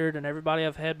Jared and everybody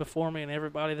I've had before me and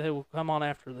everybody that will come on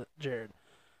after Jared.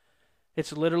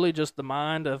 It's literally just the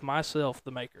mind of myself,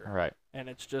 the maker. Right. And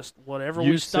it's just whatever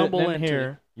we stumble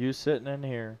into. You sitting in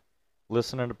here,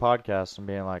 listening to podcasts and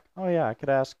being like, oh, yeah, I could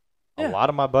ask a Yeah. lot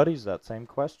of my buddies that same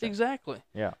question. Exactly.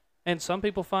 Yeah. And some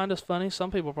people find us funny.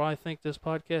 Some people probably think this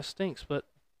podcast stinks, but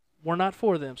we're not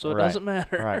for them, so it Right. doesn't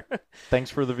matter. Right. Thanks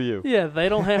for the view. Yeah, they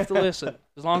don't have to listen.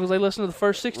 As long as they listen to the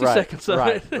first 60 Right, seconds of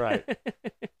right, it. right.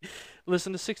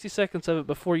 Listen to 60 seconds of it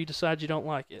before you decide you don't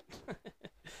like it.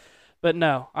 But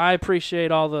no, I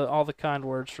appreciate all the kind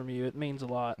words from you. It means a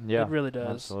lot. Yeah, it really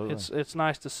does. absolutely. It's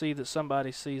nice to see that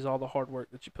somebody sees all the hard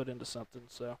work that you put into something.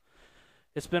 So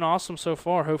it's been awesome so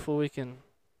far. Hopefully we can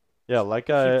Yeah, like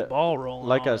keep the ball rolling.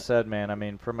 Like on I it. said, man, I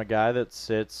mean, from a guy that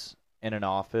sits in an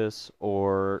office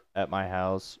or at my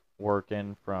house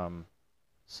working from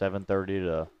 7:30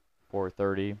 to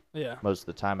 4:30 Yeah. most of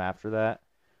the time after that,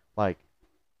 like,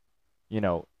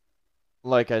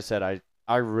 like I said,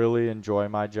 I really enjoy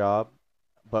my job,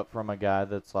 but from a guy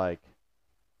that's like,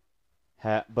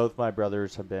 both my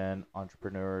brothers have been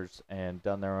entrepreneurs and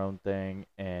done their own thing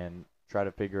and try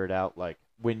to figure it out. Like,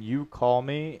 when you call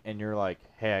me and you're like,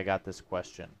 hey, I got this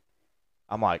question,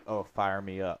 I'm like, oh, fire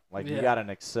me up. Like, Yeah. you got an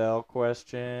Excel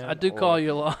question. I do call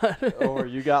you a lot. or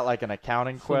you got like an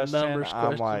accounting Some question. numbers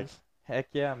I'm like, questions. heck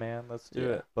yeah, man, let's do Yeah.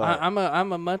 it. But I'm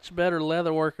a much better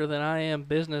leather worker than I am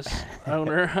business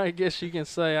owner. I guess you can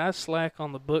say I slack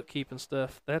on the bookkeeping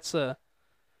stuff.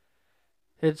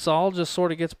 It's all just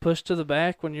sort of gets pushed to the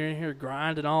back when you're in here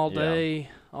grinding all Yeah. day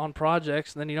on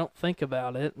projects, and then you don't think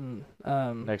about it. And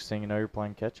next thing you know, you're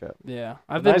playing catch up. yeah,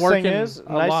 I've The been nice working thing is,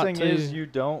 a lot thing too. is you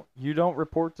don't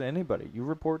report to anybody. You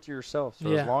report to yourself. So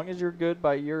Yeah. as long as you're good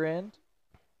by year end,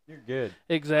 you're good.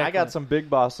 Exactly. I got some big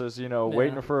bosses,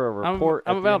 waiting for a report.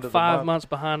 I'm at the about end of the 5 month. months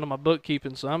behind on my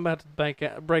bookkeeping, so I'm about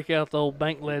to break out the old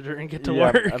bank ledger and get to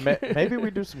Yeah, work. maybe we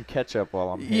do some catch up while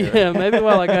I'm here. Yeah, maybe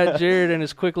while I got Jared and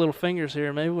his quick little fingers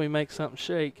here, maybe we make something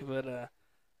shake. But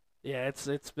yeah,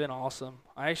 it's been awesome.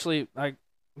 I've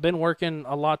been working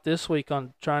a lot this week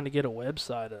on trying to get a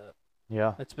website up.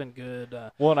 Yeah. It's been good.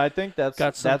 Well, and I think that's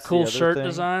Got some that's the cool other shirt thing.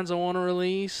 designs I want to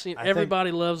release. I think-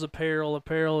 Everybody loves apparel.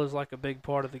 Apparel is like a big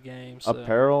part of the game. So.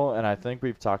 Apparel, and I think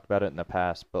we've talked about it in the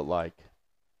past, but like,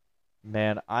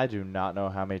 man, I do not know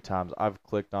how many times I've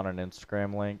clicked on an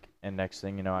Instagram link, and next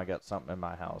thing you know, I got something in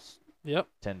my house Yep.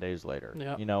 10 days later.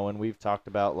 Yep. And we've talked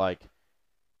about like,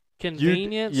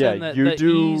 Convenience yeah, and you the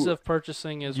do- ease of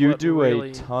purchasing is you what do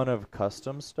really. a ton of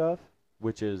custom stuff,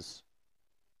 which is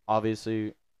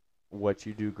obviously what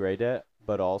you do great at,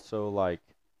 but also like,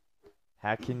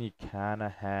 how can you kind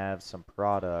of have some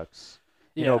products?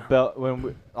 Yeah.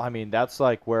 That's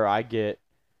like where I get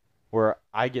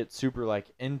super like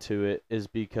into it, is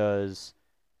because,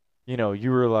 we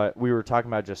were talking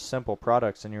about just simple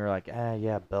products, and you were like,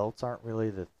 yeah, belts aren't really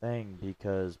the thing,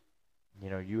 because,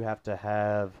 you have to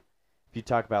have, if you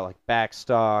talk about like back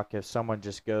stock, if someone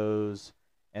just goes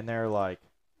and they're like,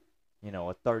 a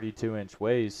 32-inch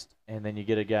waist, and then you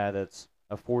get a guy that's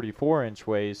a 44-inch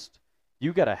waist,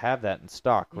 you got to have that in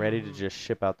stock, ready to Mhm. just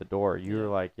ship out the door. You were Yeah.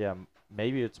 like, yeah,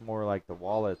 maybe it's more like the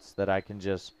wallets that I can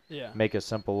just Yeah. make a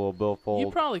simple little billfold. You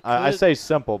probably could. I say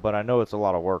simple, but I know it's a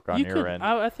lot of work on you your could, end.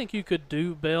 I think you could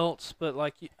do belts, but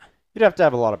like, You'd have to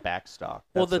have a lot of back stock.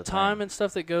 well, That's the time thing. and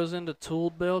stuff that goes into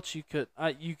tooled belts, you couldn't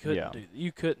Yeah. do.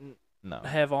 You couldn't No.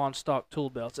 have on stock tool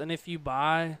belts. And if you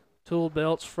buy tool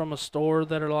belts from a store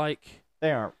that are like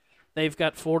They aren't. they've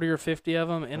got 40 or 50 of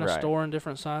them in a Right. store in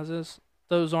different sizes,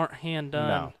 those aren't hand done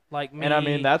No. like me. And I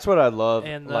mean, that's what I love,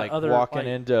 and the like other, walking like-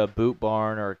 into a Boot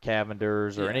Barn or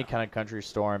Cavender's or any Yeah. kind of country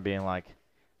store and being like,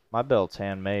 my belt's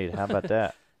handmade. How about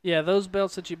that? Yeah, those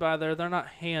belts that you buy there, they're not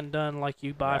hand done like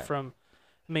you buy Right. from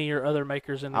me or other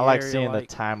makers in the I like area. seeing the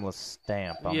timeless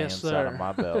stamp on Yes, the inside sir. of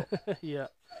my belt. Yeah,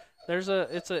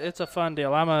 it's a fun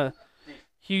deal. I'm a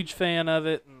huge fan of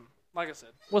it, and like I said,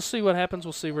 we'll see what happens.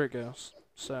 We'll see where it goes.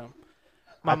 So,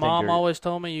 my I think mom you're- always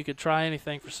told me you could try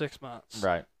anything for 6 months,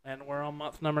 Right. and we're on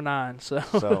month number 9. So,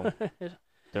 So-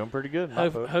 Doing pretty good. In my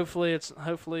book. Hopefully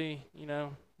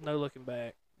no looking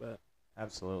back, but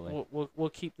Absolutely. we'll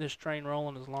keep this train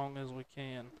rolling as long as we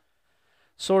can.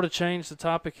 Sort of change the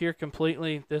topic here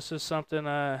completely. This is something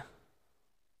I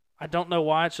don't know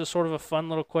why. It's just sort of a fun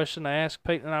little question to ask.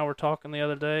 Peyton and I were talking the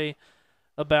other day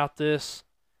about this.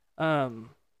 I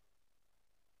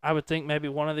would think maybe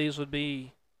one of these would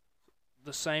be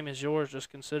the same as yours,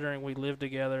 just considering we lived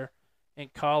together in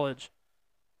college.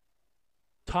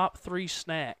 Top 3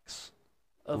 snacks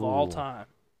of all time.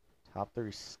 Top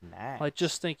 3 snacks. Like,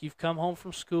 just think, you've come home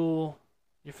from school,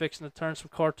 you're fixing to turn some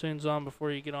cartoons on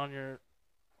before you get on your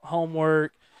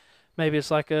homework. Maybe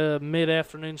it's like a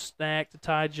mid-afternoon snack to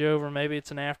tide you over. Maybe it's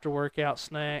an after-workout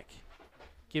snack.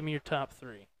 Give me your top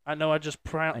 3. I know I just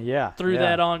threw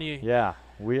that on you. Yeah,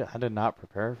 I did not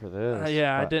prepare for this.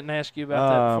 I didn't ask you about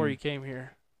that before you came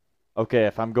here. Okay,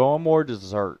 if I'm going more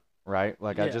dessert, right?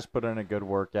 Like I just put in a good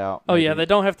workout. Maybe, they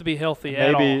don't have to be healthy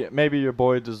at all. Maybe your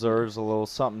boy deserves a little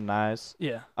something nice.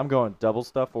 Yeah. I'm going double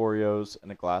stuffed Oreos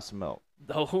and a glass of milk.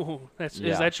 Oh, is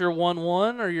that your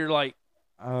 1-1 or you're like?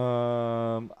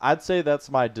 I'd say that's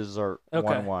my dessert. Okay.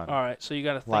 1-1. All right, so you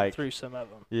got to think through some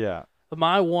of them. Yeah. But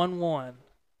my 1-1,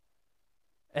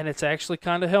 and it's actually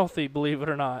kind of healthy, believe it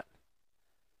or not.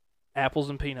 Apples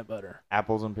and peanut butter.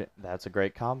 That's a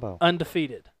great combo.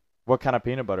 Undefeated. What kind of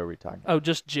peanut butter are we talking? Oh,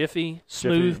 just Jiffy,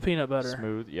 smooth peanut butter.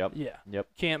 Smooth, yep. Yeah. Yep.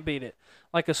 Can't beat it.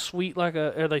 Like a sweet,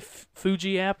 are they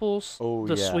Fuji apples? Oh,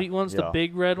 the sweet ones, the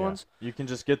big red ones? You can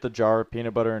just get the jar of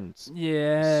peanut butter and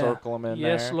circle them in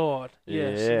there. Yes, Lord.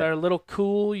 Yes. Yeah. They're a little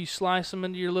cool. You slice them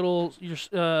into your little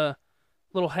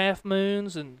half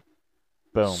moons and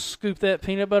boom. Scoop that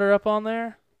peanut butter up on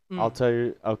there. I'll tell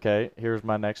you, okay, here's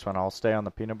my next one. I'll stay on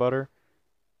the peanut butter.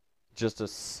 Just a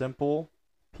simple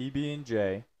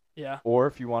PB&J. Yeah. Or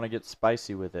if you want to get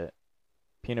spicy with it,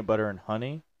 peanut butter and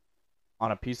honey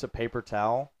on a piece of paper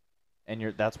towel,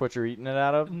 and that's what you're eating it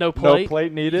out of. No plate. No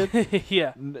plate needed.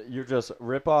 Yeah. You just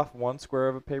rip off one square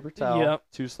of a paper towel,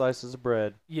 2 slices of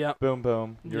bread. Yep. Boom,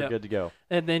 boom. You're good to go.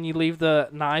 And then you leave the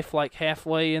knife like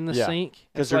halfway in the sink.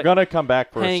 Because you're going to come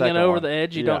back for a second hanging over one. the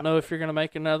edge. You don't know if you're going to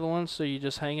make another one, so you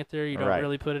just hang it there. You don't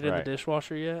really put it in the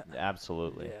dishwasher yet.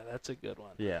 Absolutely. Yeah, that's a good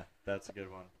one. Yeah, that's a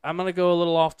good one. I'm going to go a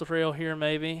little off the rail here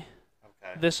maybe.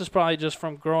 Okay. This is probably just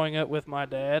from growing up with my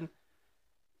dad.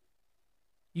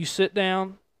 You sit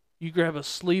down, you grab a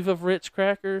sleeve of Ritz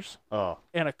crackers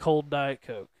and a cold Diet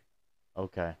Coke.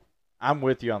 Okay. I'm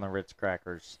with you on the Ritz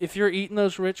crackers. If you're eating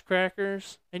those Ritz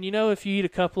crackers, and if you eat a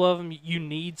couple of them, you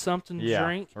need something to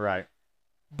drink. Right.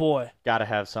 Boy. Got to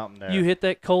have something there. You hit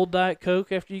that cold Diet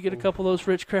Coke after you get a couple of those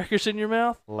Ritz crackers in your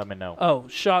mouth? Let me know. Oh,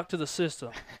 shock to the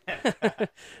system.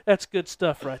 That's good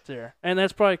stuff right there. And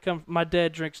that's probably my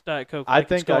dad drinks Diet Coke. I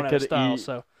think I could eat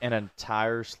an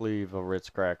entire sleeve of Ritz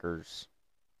crackers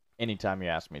anytime you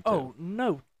ask me to. Oh,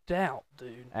 no doubt,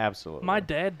 dude. Absolutely. My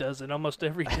dad does it almost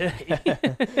every day.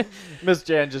 Miss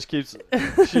Jan just keeps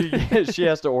she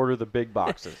has to order the big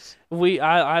boxes.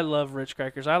 I love Ritz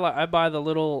crackers. I buy the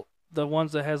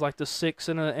ones that has like the 6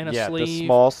 in a sleeve. The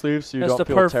small sleeve so you don't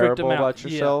feel terrible about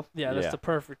yourself. Yeah, that's the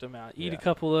perfect amount. Eat a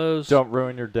couple of those. Don't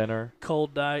ruin your dinner.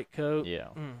 Cold Diet Coke. Yeah.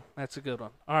 That's a good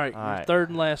one. All right, your third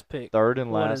and last pick. Third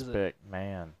and last pick.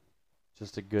 Man,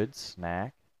 just a good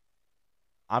snack.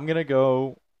 I'm going to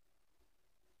go,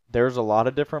 there's a lot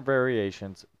of different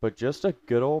variations, but just a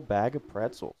good old bag of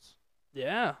pretzels.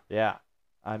 Yeah. Yeah.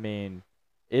 I mean,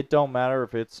 it don't matter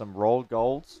if it's some rolled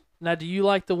golds. Now, do you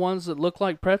like the ones that look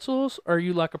like pretzels, or are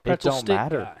you like a pretzel stick guy? It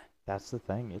don't matter. That's the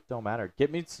thing. It don't matter.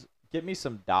 Get me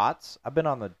some Dots. I've been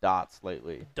on the Dots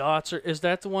lately. Dots is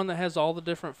that the one that has all the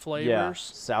different flavors? Yeah.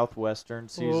 Southwestern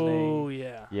seasoning. Oh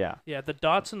yeah. Yeah. Yeah. The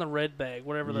Dots in the red bag,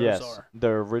 whatever those are. The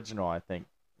original, I think.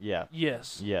 Yeah.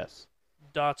 Yes. Yes.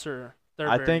 Dots are.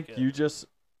 I think you just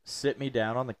sit me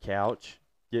down on the couch.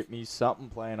 Get me something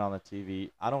playing on the TV.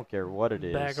 I don't care what it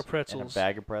is. Bag of pretzels. And a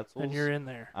bag of pretzels. And you're in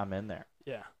there. I'm in there.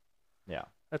 Yeah. Yeah.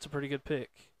 That's a pretty good pick.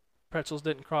 Pretzels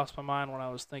didn't cross my mind when I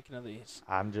was thinking of these.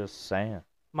 I'm just saying.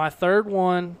 My third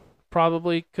one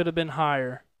probably could have been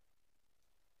higher.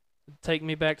 Take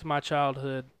me back to my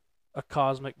childhood. A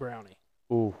Cosmic Brownie.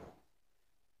 Ooh.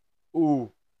 Ooh.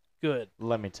 Good.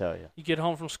 Let me tell you. You get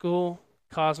home from school,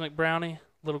 Cosmic Brownie,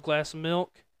 little glass of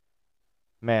milk.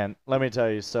 Man, let me tell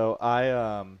you. So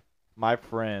my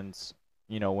friends,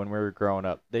 when we were growing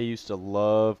up, they used to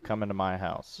love coming to my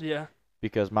house. Yeah.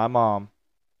 Because my mom,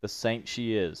 the saint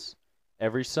she is,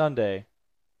 every Sunday,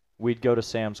 we'd go to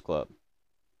Sam's Club.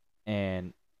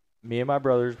 And me and my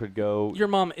brothers would go. Your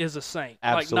mom is a saint.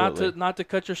 Absolutely. Like, not to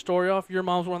cut your story off, your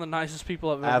mom's one of the nicest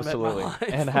people I've ever met in my life.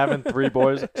 And having 3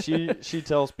 boys, she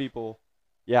tells people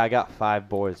yeah, I got 5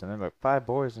 boys. And I'm like, 5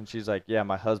 boys? And she's like, yeah,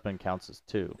 my husband counts as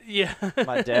 2. Yeah.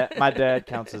 My dad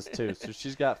counts as 2. So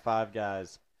she's got 5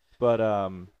 guys. But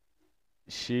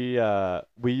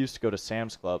we used to go to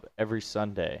Sam's Club every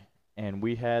Sunday, and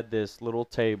we had this little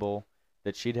table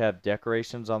that she'd have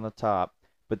decorations on the top,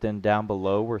 but then down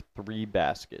below were 3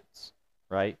 baskets,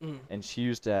 right? Mm.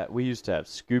 And we used to have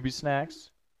Scooby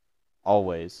snacks,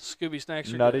 always. Scooby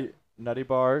snacks are Nutty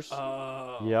bars. good.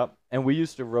 Oh. Yep. And we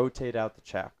used to rotate out the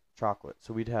chocolate.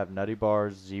 So we'd have Nutty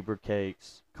bars, zebra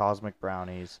cakes, cosmic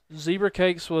brownies. Zebra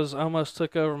cakes almost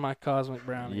took over my cosmic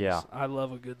brownies. Yeah. I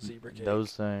love a good zebra cake.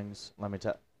 Those things, let me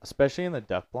tell, especially in the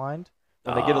duck blind,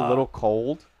 when they get a little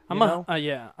cold. I'm I'm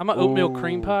an oatmeal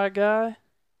cream pie guy.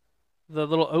 The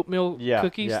little oatmeal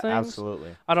cookies things.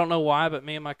 Absolutely. I don't know why, but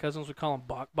me and my cousins would call them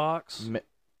bok box.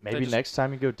 Maybe next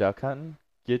time you go duck hunting,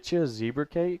 get you a zebra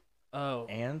cake Oh,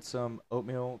 and some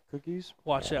oatmeal cookies.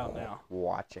 watch out now.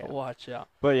 Watch out. Watch out.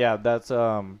 But yeah, that's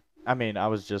I mean, I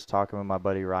was just talking with my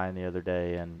buddy Ryan the other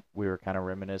day, and we were kind of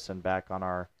reminiscing back on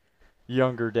our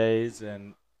younger days,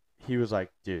 and he was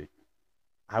like, "Dude,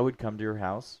 I would come to your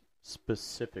house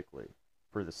specifically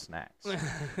for the snacks,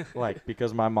 like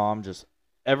because my mom just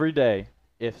every day,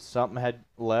 if something had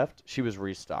left, she was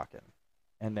restocking,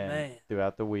 and then Man.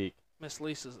 throughout the week, Miss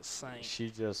Lisa's a saint. she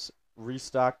just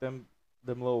restocked them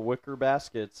little wicker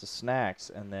baskets of snacks,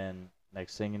 and then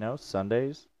next thing you know,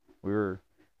 Sundays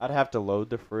I'd have to load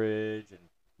the fridge and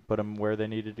put them where they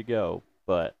needed to go,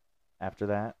 but after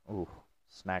that, ooh,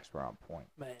 snacks were on point.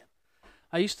 Man,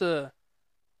 I used to.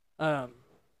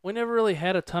 We never really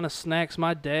had a ton of snacks.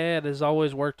 My dad has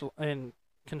always worked in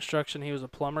construction. He was a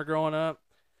plumber growing up,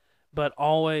 but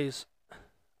always,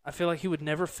 I feel like he would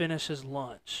never finish his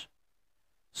lunch.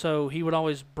 So he would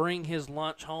always bring his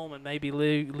lunch home and maybe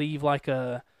leave like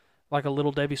a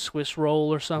little Debbie Swiss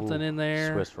roll or something Ooh, in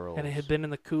there. Swiss rolls. And it had been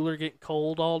in the cooler getting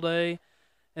cold all day.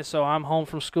 And so I'm home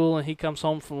from school and he comes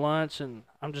home from lunch and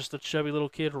I'm just a chubby little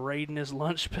kid raiding his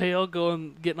lunch pail,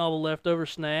 getting all the leftover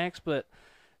snacks. But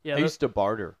yeah, I used to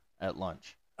barter at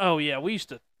lunch oh yeah, we used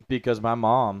to. because my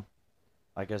mom,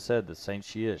 like I said, the saint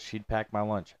she is, she'd pack my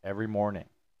lunch every morning,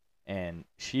 and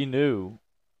she knew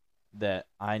that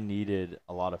I needed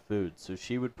a lot of food. So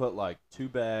she would put like 2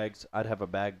 bags. I'd have a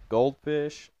bag of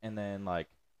goldfish and then like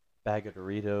bag of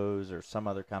Doritos or some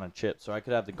other kind of chip. So I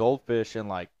could have the goldfish in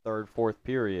like third, fourth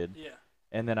period, Yeah.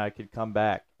 and then I could come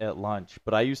back at lunch.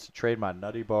 But I used to trade my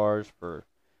Nutty bars for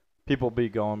people be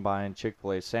going buying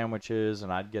Chick-fil-A sandwiches,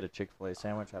 and I'd get a Chick-fil-A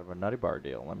sandwich out of a Nutty bar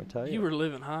deal. Let me tell you. You were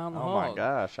living high on the Oh hog. my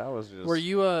gosh, I was just. Were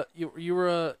you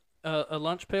were a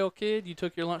lunch pail kid? You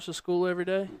took your lunch to school every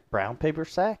day? Brown paper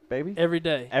sack, baby. Every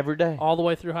day. Every day. All the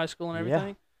way through high school and Yeah.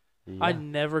 everything? Yeah. I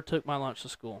never took my lunch to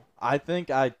school. I think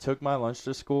I took my lunch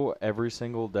to school every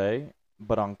single day,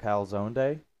 but on calzone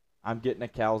day, I'm getting a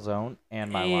calzone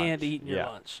and my lunch. And eating your Yeah.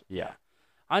 lunch. Yeah.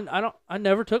 I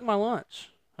never took my lunch.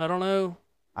 I don't know.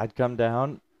 I'd come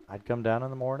down in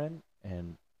the morning,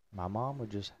 and my mom would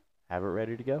just have it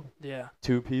ready to go. Yeah.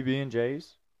 2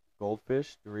 PB&Js,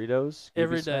 goldfish, Doritos, Scooby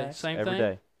Every day. snacks, Same every thing?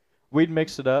 day. We'd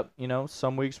mix it up,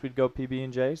 some weeks we'd go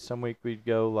PB&J, some week we'd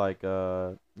go like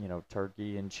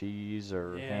turkey and cheese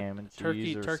or Yeah, ham and Turkey,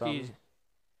 cheese or turkey's something.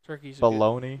 turkey's a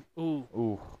Bologna. Ooh,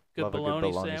 Ooh, good love bologna,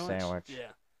 a good bologna sandwich.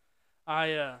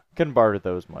 Yeah. Couldn't barter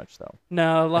those much though.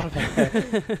 No, a lot of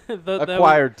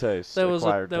Acquired taste. That was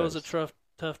acquired a taste.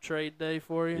 tough trade day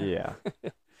for you. Yeah.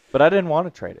 But I didn't want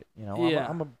to trade it. Yeah.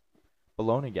 I'm a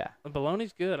bologna guy.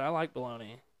 Bologna's good. I like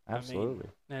bologna. Absolutely.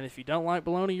 And if you don't like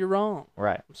bologna, you're wrong.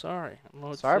 Right. I'm sorry. I don't know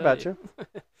what to Sorry about say. you.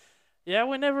 Yeah,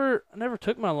 I never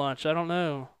took my lunch. I don't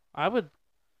know. I would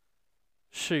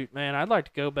shoot, man. I'd like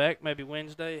to go back maybe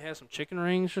Wednesday, have some chicken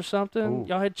rings or something. Ooh.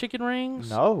 Y'all had chicken rings?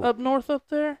 No. Up north up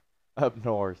there? Up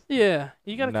north. Yeah.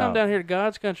 You got to come No. down here to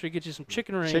God's country to get you some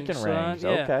chicken rings. Chicken son. rings. Yeah.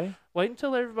 Okay. Wait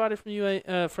until everybody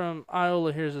from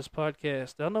Iola hears this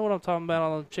podcast. They'll know what I'm talking about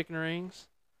on the chicken rings.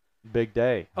 Big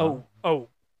day. huh? Oh,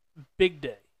 big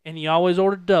day. And you always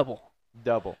order double.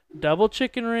 Double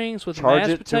Chicken rings with Charge mashed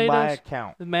it potatoes. to my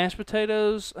account. The mashed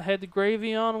potatoes had the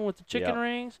gravy on them with the chicken Yep.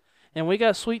 rings, and we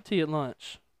got sweet tea at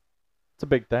lunch. It's a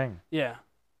big thing. Yeah,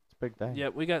 It's a big thing. yeah,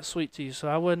 we got sweet tea, so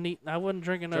I wasn't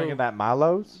drinking Drinking that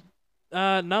Milo's?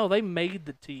 No, they made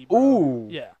the tea. Bro. Ooh.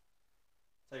 Yeah.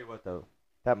 Tell you what though,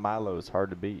 that Milo is hard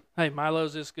to beat. Hey,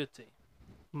 Milo's is good tea.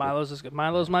 Milo's is good.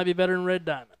 Milo's might be better than Red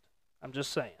Diamond. I'm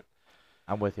just saying.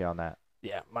 I'm with you on that.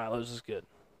 Yeah, Milo's is good.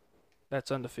 That's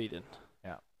undefeated.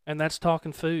 Yeah. And that's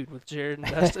talking food with Jared and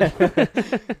Dustin.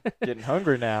 Getting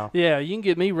hungry now. Yeah, you can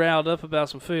get me riled up about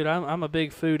some food. I'm a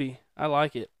big foodie. I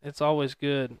like it. It's always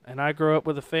good. And I grew up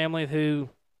with a family who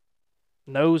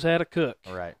knows how to cook.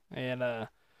 Right. And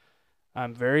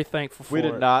I'm very thankful for We it.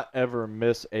 did not ever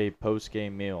miss a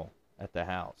post-game meal at the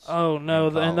house. Oh no,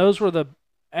 in and those college. were the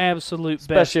absolute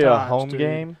Especially best a times, home dude.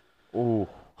 game. Ooh,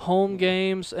 Home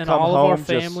games and Come all of our home just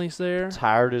families there.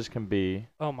 tired as can be,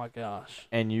 Oh my gosh.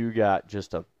 and you got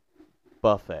just a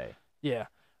buffet. Yeah.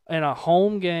 And a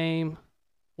home game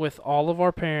with all of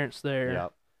our parents there.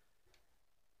 Yep.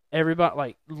 Everybody,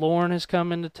 like Lauren has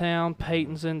come into town,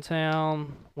 Peyton's in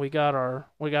town. We got our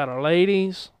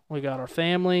ladies, we got our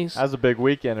families. That was a big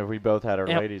weekend if we both had our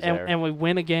ladies there. And we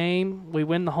win a game. We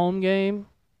win the home game.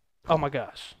 Oh my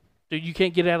gosh. Dude, you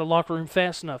can't get out of the locker room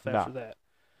fast enough after that.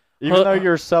 Even though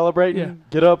you're celebrating, yeah.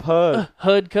 Get up, Hud.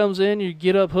 Hud comes in, you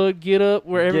get up, Hud, get up,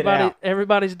 where Get out.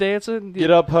 everybody's dancing. Get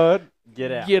up, Hud.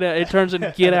 Get out. Get out. It turns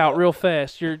into get out real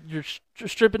fast. You're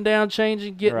stripping down,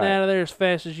 changing, getting Right. out of there as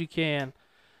fast as you can.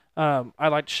 I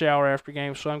like to shower after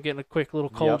games, so I'm getting a quick little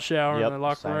cold shower in the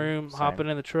locker room, hopping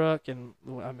in the truck, and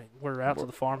I mean we're out to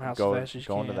the farmhouse as fast as you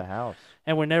going can. to the house.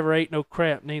 And we never ate no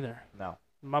crap neither. No.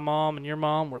 My mom and your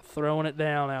mom were throwing it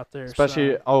down out there.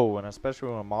 Especially son. especially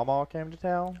when Mama came to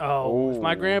town. If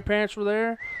my grandparents were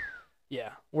there, yeah,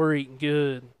 we're eating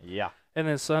good. Yeah. And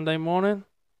then Sunday morning,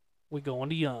 we going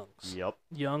to Young's. Yep.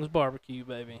 Young's barbecue,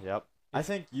 baby. Yep. I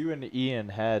think you and Ian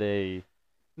had a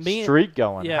Me streak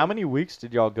going. yeah. How many weeks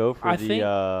did y'all go for think-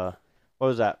 what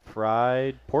was that?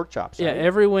 Fried pork chops. Yeah, right?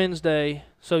 every Wednesday.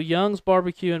 So Young's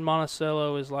barbecue in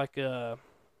Monticello is like a.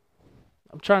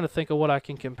 I'm trying to think of what I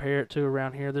can compare it to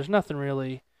around here. There's nothing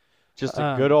really. Just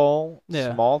a good old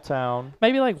yeah. small town.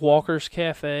 Maybe like Walker's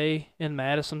Cafe in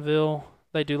Madisonville.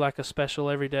 They do like a special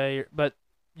every day, but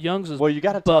Young's is Well, you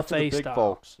got to talk to the buffet big style.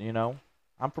 folks. You know,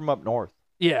 I'm from up north,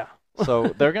 Yeah. so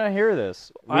they're gonna hear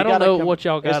this. I don't know what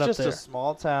y'all got up It's just there. a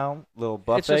small town, little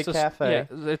It's buffet just a, cafe.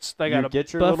 Yeah, they got you a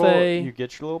get your buffet. You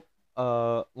get your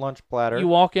little lunch platter. You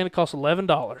walk in, it costs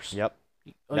 $11. Yep.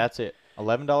 That's it.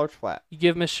 $11 flat. You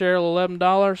give Miss Cheryl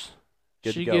 $11.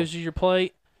 Good She to go. gives you your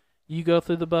plate. You go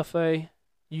through the buffet.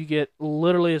 You get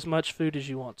literally as much food as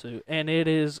you want to, and it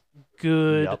is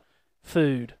good Yep.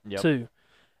 food too.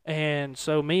 And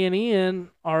so me and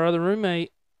Ian, our other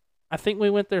roommate, I think we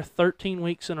went there 13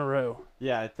 weeks in a row.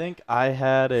 Yeah, I think I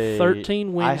had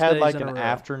 13 Wednesdays I had like in a an row.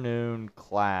 afternoon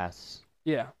class,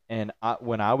 Yeah. and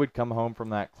when I would come home from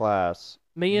that class,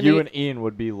 Me and you Ian, and Ian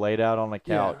would be laid out on the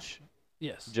couch,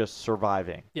 yes. just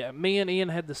surviving. Yeah, me and Ian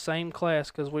had the same class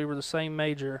because we were the same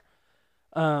major.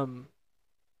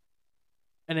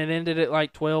 And it ended at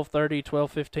like 12:30,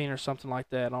 12:15 or something like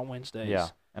that on Wednesdays. Yeah,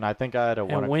 and I think I had a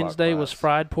 1 And o'clock Wednesday was class.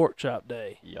 fried pork chop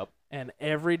day. Yep. And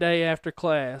every day after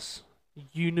class,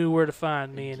 you knew where to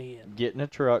find me and Ian. Get in a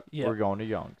truck. Yep. We're going to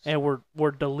Young's. And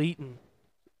we're deleting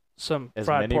some As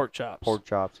fried many pork chops. Pork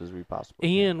chops as we possibly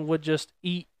Ian would just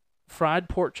eat fried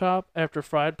pork chop after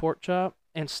fried pork chop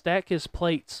and stack his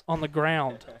plates on the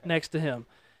ground next to him.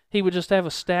 He would just have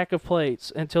a stack of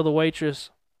plates until the waitress,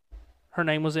 her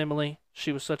name was Emily,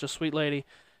 she was such a sweet lady,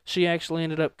 she actually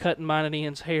ended up cutting mine and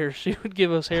Ian's hair. She would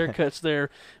give us haircuts there.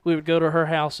 We would go to her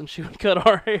house and she would cut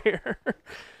our hair.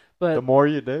 But The more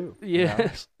you do. you know?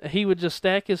 yes, he would just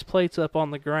stack his plates up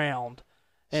on the ground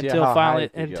See until how high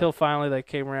it could go. finally they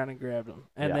came around and grabbed him.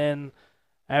 And Yeah. then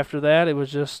after that, it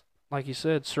was just like you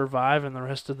said, surviving the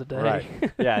rest of the day.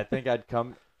 Right. Yeah, I think I'd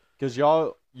come because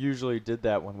y'all usually did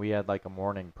that when we had like a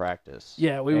morning practice.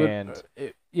 Yeah, we would. And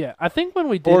Yeah, I think when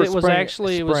we did Or it was spring-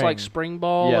 actually it was like spring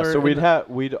ball. yeah, or so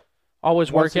we'd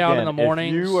always once work out in again, the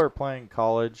mornings. If you are playing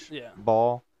college Yeah.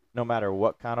 ball, no matter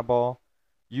what kind of ball,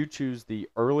 you choose the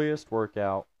earliest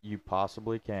workout you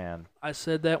possibly can. I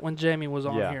said that when Jamie was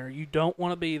on Yeah. here. You don't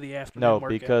want to be the afternoon No, workout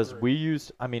because group.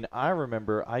 I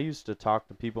remember I used to talk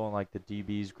to people in like the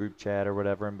DB's group chat or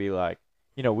whatever and be like,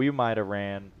 we might have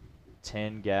ran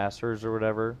 10 gassers or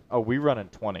whatever. Oh, we running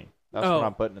 20. That's what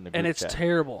I'm putting in the group and it's chat.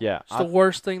 terrible. Yeah, it's the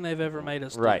worst thing they've ever made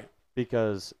us Right. do.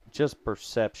 Because just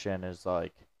perception is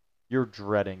like, you're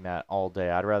dreading that all day.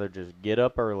 I'd rather just get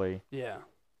up early Yeah.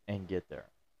 and get there.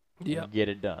 Yeah. And get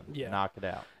it done. Yeah. Knock it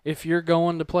out. If you're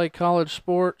going to play college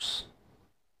sports,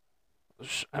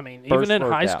 even First in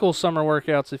high workout. school summer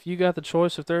workouts, if you got the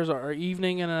choice, if there's a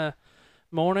evening and a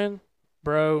morning,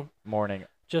 bro, Morning.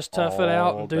 just tough it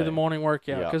out and All do day. the morning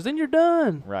workout. Yeah. Because then you're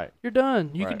done. Right. You're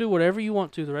done. You Right. can do whatever you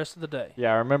want to the rest of the day.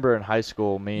 Yeah, I remember in high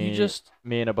school, me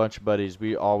and a bunch of buddies,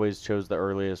 we always chose the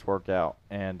earliest workout.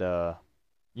 And,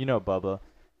 Bubba,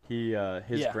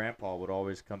 his Yeah. grandpa would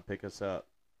always come pick us up.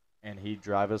 And he'd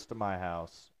drive us to my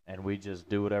house. And we just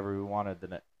do whatever we wanted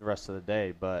the rest of the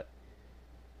day. But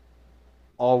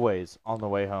always on the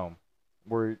way home,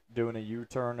 we're doing a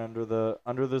U-turn under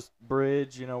this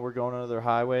bridge. We're going under the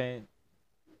highway.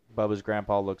 Bubba's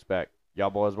grandpa looks back. y'all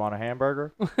boys want a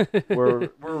hamburger? We're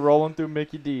rolling through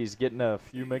Mickey D's, getting a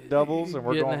few McDoubles, and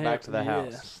we're Getting going back to the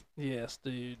house. Yes, yes,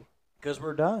 dude. Because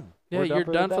we're done. Yeah, We're you're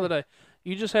done for the day.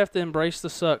 You just have to embrace the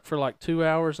suck for like 2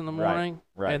 hours in the morning,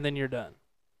 Right. and then you're done.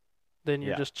 Then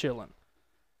you're Yeah. just chilling.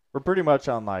 We're pretty much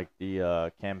on like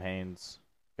the Cam Hanes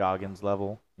Goggins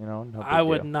level, you know. No big I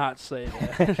would deal. not say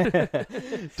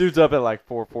that. Dude's up at like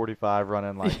 4:45,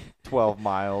 running like 12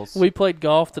 miles. We played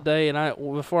golf today, and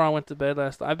before I went to bed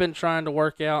last night, I've been trying to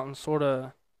work out and sort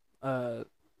of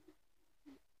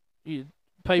you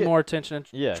pay more attention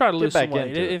and try to lose some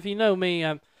weight. If you know me,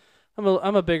 I'm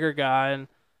a bigger guy, and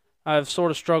I've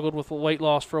sort of struggled with weight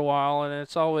loss for a while, and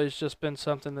it's always just been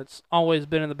something that's always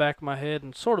been in the back of my head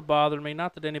and sort of bothered me.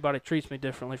 Not that anybody treats me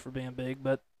differently for being big,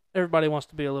 but everybody wants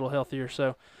to be a little healthier,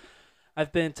 so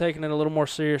I've been taking it a little more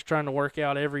serious, trying to work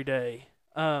out every day.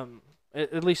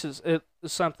 At least it's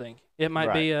something. It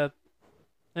might be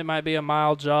a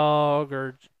mile jog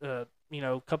or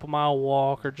a couple mile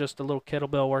walk or just a little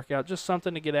kettlebell workout, just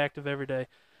something to get active every day.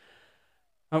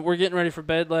 We're getting ready for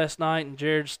bed last night, and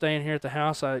Jared's staying here at the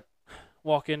house. I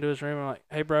walk into his room and I'm like,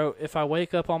 hey, bro, if I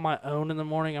wake up on my own in the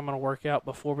morning, I'm going to work out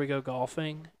before we go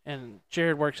golfing. And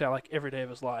Jared works out like every day of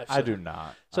his life. So, I do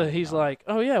not. So he's like,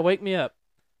 oh, yeah, wake me up.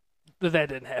 But that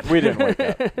didn't happen. We didn't wake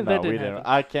up. No, That we didn't didn't. happen.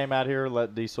 I came out here,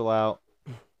 let Diesel out.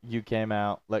 You came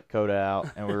out, let Coda out,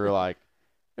 and we were like,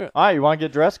 all right, you want to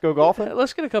get dressed, go golfing?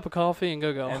 Let's get a cup of coffee and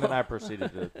go golf. And then I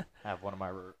proceeded to have one of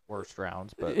my worst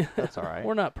rounds, but that's all right.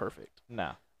 We're not perfect.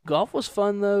 No. Golf was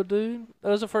fun, though, dude. That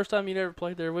was the first time you'd ever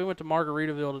played there. We went to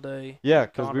Margaritaville today. Yeah,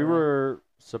 because we Conroe. were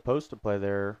supposed to play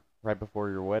there right before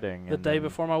your wedding. The day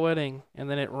before my wedding, and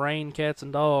then it rained cats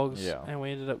and dogs, Yeah. and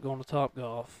we ended up going to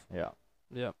Topgolf. Yeah.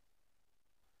 Yep.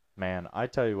 Man, I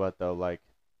tell you what, though, like,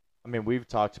 I mean, we've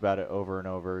talked about it over and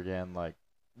over again. Like,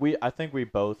 I think we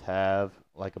both have,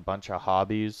 like, a bunch of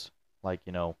hobbies, like,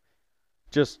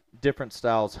 just different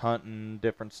styles hunting,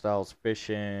 different styles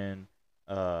fishing,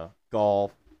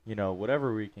 golf,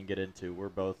 whatever we can get into. We're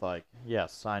both like, yeah,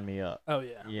 sign me up. Oh,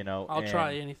 yeah. I'll and-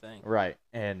 try anything. Right.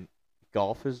 And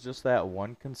golf is just that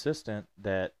one consistent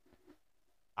that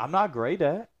I'm not great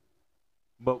at,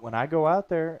 but when I go out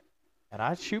there and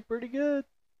I shoot pretty good,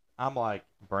 I'm like,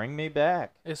 bring me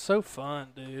back. It's so fun,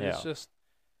 dude. Yeah. It's just,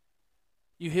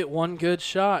 you hit one good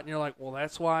shot, and you're like, well,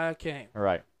 that's why I came.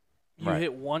 Right. You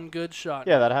hit one good shot.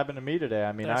 Yeah, that happened to me today.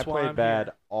 I mean, That's I why played I'm bad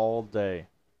here. all day,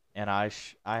 and I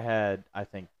had, I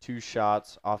think, 2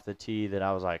 shots off the tee that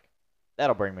I was like,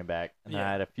 that'll bring me back. And then Yeah.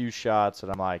 I had a few shots that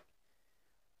I'm like,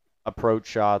 approach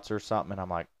shots or something, and I'm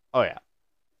like, oh, yeah,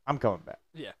 I'm coming back.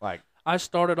 Yeah. Like, I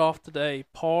started off today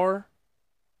par,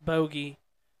 bogey,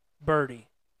 birdie.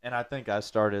 and I think I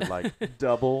started like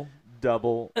double,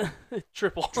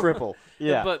 Triple. triple.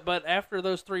 Yeah. But after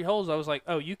those 3 holes, I was like,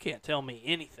 oh, you can't tell me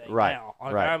anything Right. now.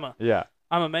 Like, Right. Yeah.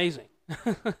 I'm amazing.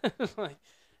 Like,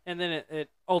 and then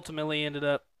it ultimately ended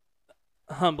up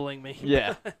humbling me.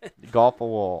 Yeah. Golf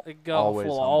will Golf always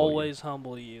will humble always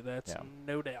humble you. That's Yeah.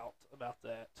 no doubt about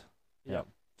that. Yep.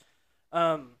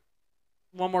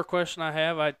 One more question I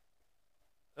have.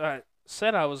 I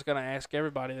said I was going to ask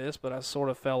everybody this, but I sort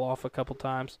of fell off a couple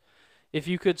times. If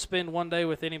you could spend one day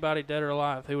with anybody, dead or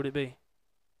alive, who would it be?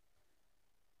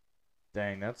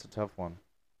 Dang, that's a tough one.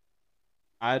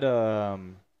 I'd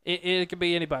It could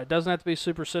be anybody. It doesn't have to be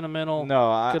super sentimental.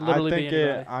 No, I Could literally be think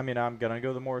anybody. I mean, I'm gonna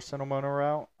go the more sentimental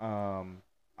route.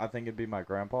 I think it'd be my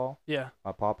grandpa, Yeah.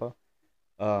 my papa.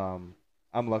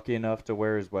 I'm lucky enough to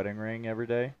wear his wedding ring every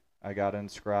day. I got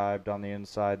inscribed on the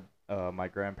inside my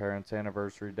grandparents'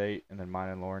 anniversary date and then mine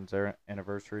and Lauren's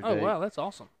anniversary Oh, date. wow. That's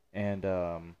awesome. And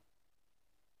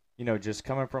just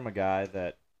coming from a guy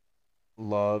that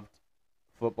loved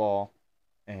football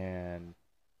and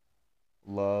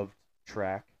loved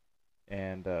track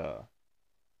and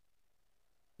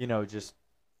just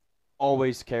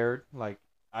always cared. Like,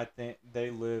 I think they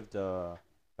lived about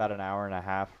an hour and a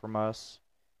half from us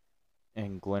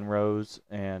in Glen Rose,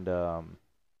 and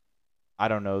I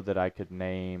don't know that I could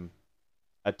name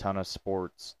a ton of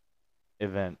sports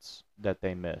events that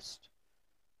they missed.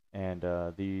 And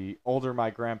the older my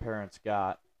grandparents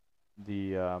got,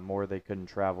 the more they couldn't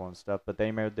travel and stuff. But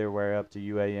they made their way up to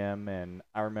UAM, and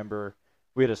I remember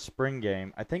we had a spring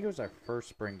game. I think it was our first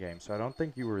spring game, so I don't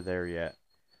think you were there yet.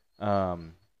 I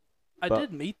But-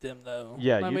 did meet them, though.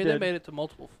 Yeah, I you mean, they did. made it to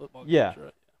multiple football games, Yeah.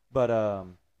 right? But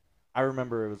I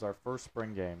remember it was our first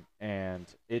spring game, and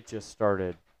it just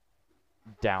started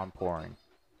downpouring.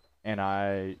 And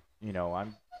I'm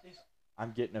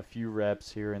getting a few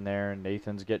reps here and there, and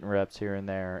Nathan's getting reps here and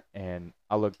there, and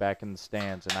I look back in the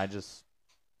stands, and I just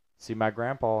see my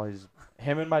grandpa.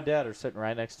 Him and my dad are sitting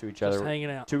right next to each Just other. hanging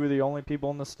out. Two of the only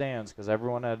people in the stands because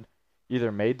everyone had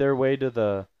either made their way to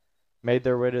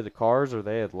the cars or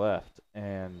they had left,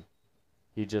 and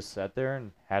he just sat there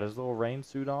and had his little rain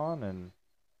suit on and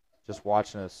just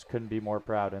watching us. Couldn't be more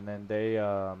proud. And then they,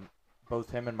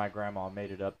 both him and my grandma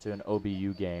made it up to an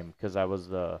OBU game because I was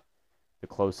the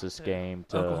closest game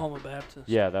to Oklahoma Baptist.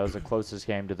 Yeah, that was the closest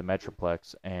game to the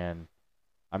Metroplex, and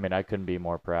I mean I couldn't be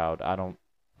more proud.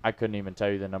 I couldn't even tell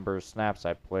you the number of snaps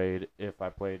I played if I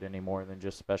played any more than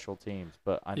just special teams.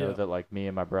 But I know that like me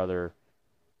and my brother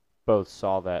both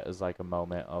saw that as like a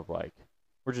moment of like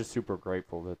we're just super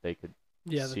grateful that they could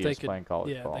see us playing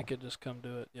college ball. Yeah, they could just come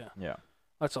do it. Yeah. Yeah.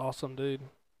 That's awesome, dude.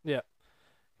 Yeah.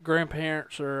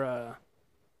 Grandparents are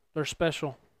they're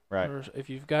special. Right. If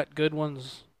you've got good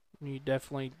ones, you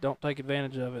definitely don't take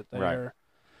advantage of it. They're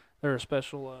a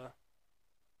special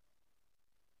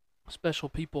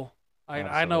people.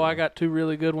 I know I got two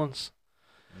really good ones.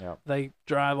 Yeah. They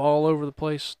drive all over the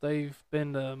place. They've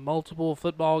been to multiple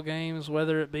football games,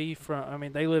 whether it be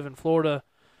they live in Florida,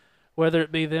 whether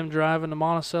it be them driving to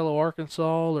Monticello,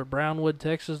 Arkansas, or Brownwood,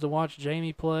 Texas to watch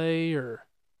Jamie play, or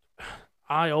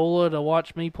Iola to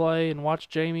watch me play and watch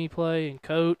Jamie play and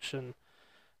coach. And,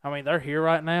 they're here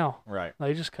right now. Right.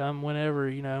 They just come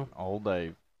whenever, Old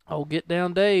Dave. Oh, get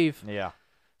down Dave. Yeah.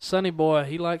 Sonny boy,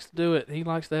 he likes to do it. He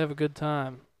likes to have a good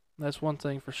time. That's one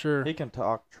thing for sure. He can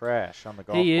talk trash on the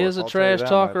golf course. He is a trash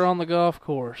talker on the golf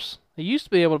course. He used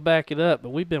to be able to back it up, but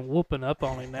we've been whooping up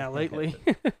on him now lately.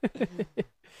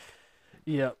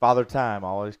 Yeah. Father Time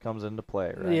always comes into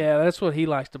play, right? Yeah, that's what he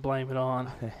likes to blame it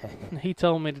on. He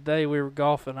told me today we were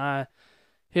golfing. I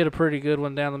hit a pretty good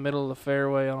one down the middle of the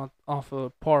fairway off of a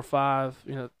par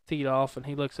 5, teed off, and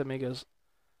he looks at me and goes,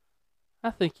 I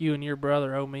think you and your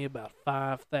brother owe me about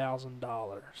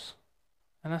 $5,000.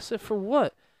 And I said, for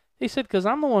what? He said, because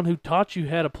I'm the one who taught you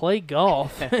how to play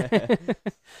golf.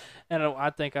 And I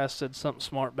think I said something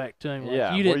smart back to him. Like,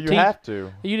 yeah, you have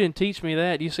to. You didn't teach me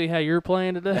that. You see how you're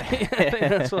playing today?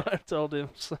 That's what I told him.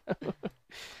 So.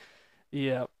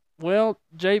 Yeah. Well,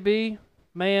 JB,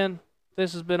 man,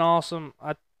 this has been awesome.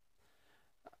 I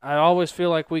always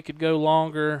feel like we could go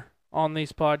longer on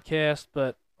these podcasts,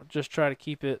 but just try to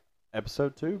keep it.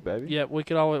 Episode 2, baby. Yeah, we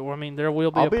could always. There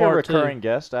will be I'll a be part 2. a recurring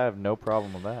guest. I have no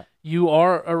problem with that. You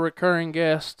are a recurring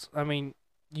guest.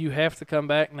 You have to come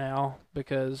back now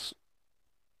because.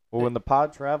 Well, when the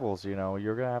pod travels, you're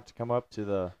gonna have to come up to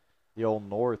the old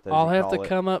north. I'll have to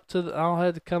come up to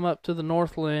the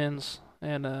Northlands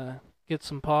and get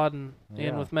some podding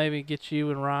in with maybe get you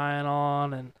and Ryan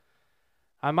on, and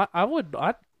I'd like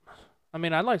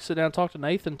to sit down and talk to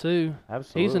Nathan too.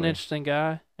 Absolutely, he's an interesting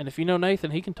guy, and if you know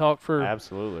Nathan, he can talk for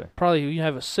absolutely. Probably you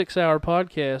have a 6-hour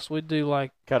podcast. We'd do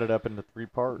like cut it up into 3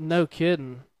 parts. No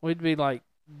kidding. We'd be like.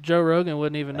 Joe Rogan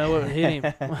wouldn't even know what hit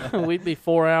him. We'd be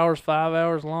 4 hours, 5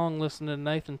 hours long listening to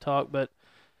Nathan talk, but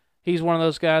he's one of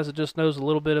those guys that just knows a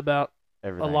little bit about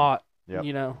everything. A lot, yep.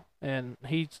 And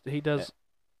he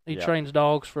trains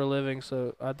dogs for a living,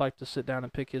 so I'd like to sit down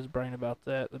and pick his brain about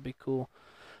that. That'd be cool.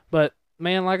 But,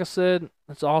 man, like I said,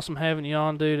 it's awesome having you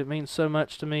on, dude. It means so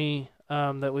much to me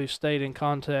that we've stayed in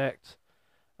contact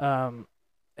and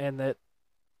that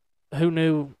who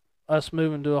knew us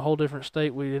moving to a whole different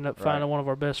state, we'd end up finding one of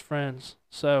our best friends.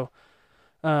 So,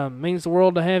 means the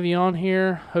world to have you on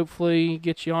here. Hopefully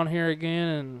get you on here again,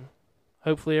 and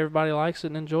hopefully everybody likes it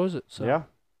and enjoys it. So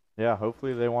Yeah,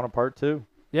 hopefully they want a part 2.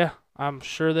 Yeah, I'm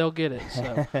sure they'll get it.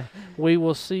 So we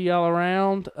will see y'all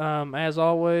around. As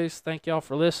always, thank y'all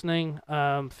for listening.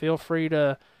 Feel free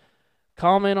to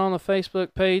comment on the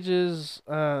Facebook pages.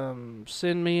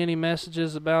 Send me any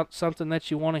messages about something that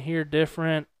you want to hear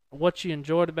different. What you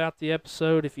enjoyed about the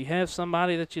episode. If you have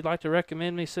somebody that you'd like to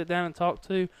recommend me sit down and talk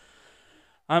to,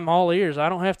 I'm all ears. I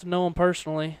don't have to know them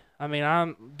personally.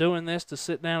 I'm doing this to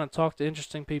sit down and talk to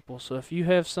interesting people. So if you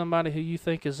have somebody who you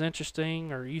think is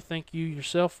interesting or you think you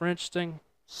yourself are interesting,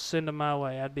 send them my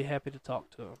way. I'd be happy to talk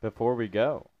to them. Before we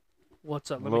go,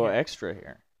 what's up? A little extra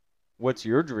here. What's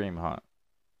your dream hunt?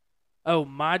 Oh,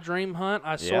 my dream hunt?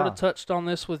 I sort of touched on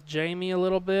this with Jamie a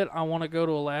little bit. I want to go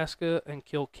to Alaska and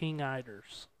kill king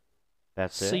eiders.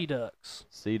 That's sea ducks.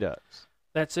 Sea ducks.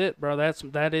 That's it, bro.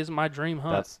 That is my dream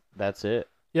hunt. That's it.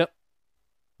 Yep.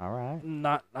 All right.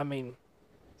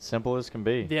 Simple as can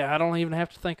be. Yeah, I don't even have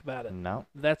to think about it. No.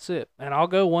 That's it. And I'll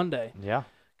go one day. Yeah.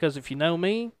 Because if you know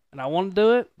me and I want to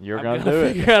do it, you're going to do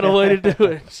it. Figure out a way to do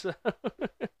it. So.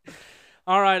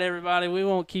 All right, everybody. We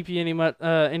won't keep you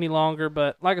any longer.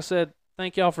 But like I said,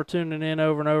 thank y'all for tuning in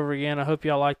over and over again. I hope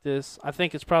y'all like this. I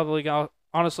think it's probably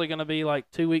honestly going to be like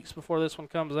 2 weeks before this one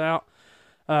comes out.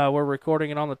 We're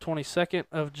recording it on the 22nd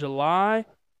of July.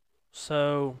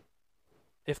 So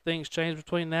if things change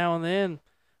between now and then,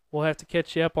 we'll have to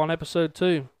catch you up on episode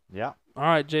 2. Yeah. All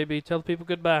right, JB, tell the people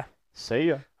goodbye. See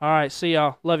ya. All right, see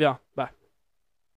y'all. Love y'all.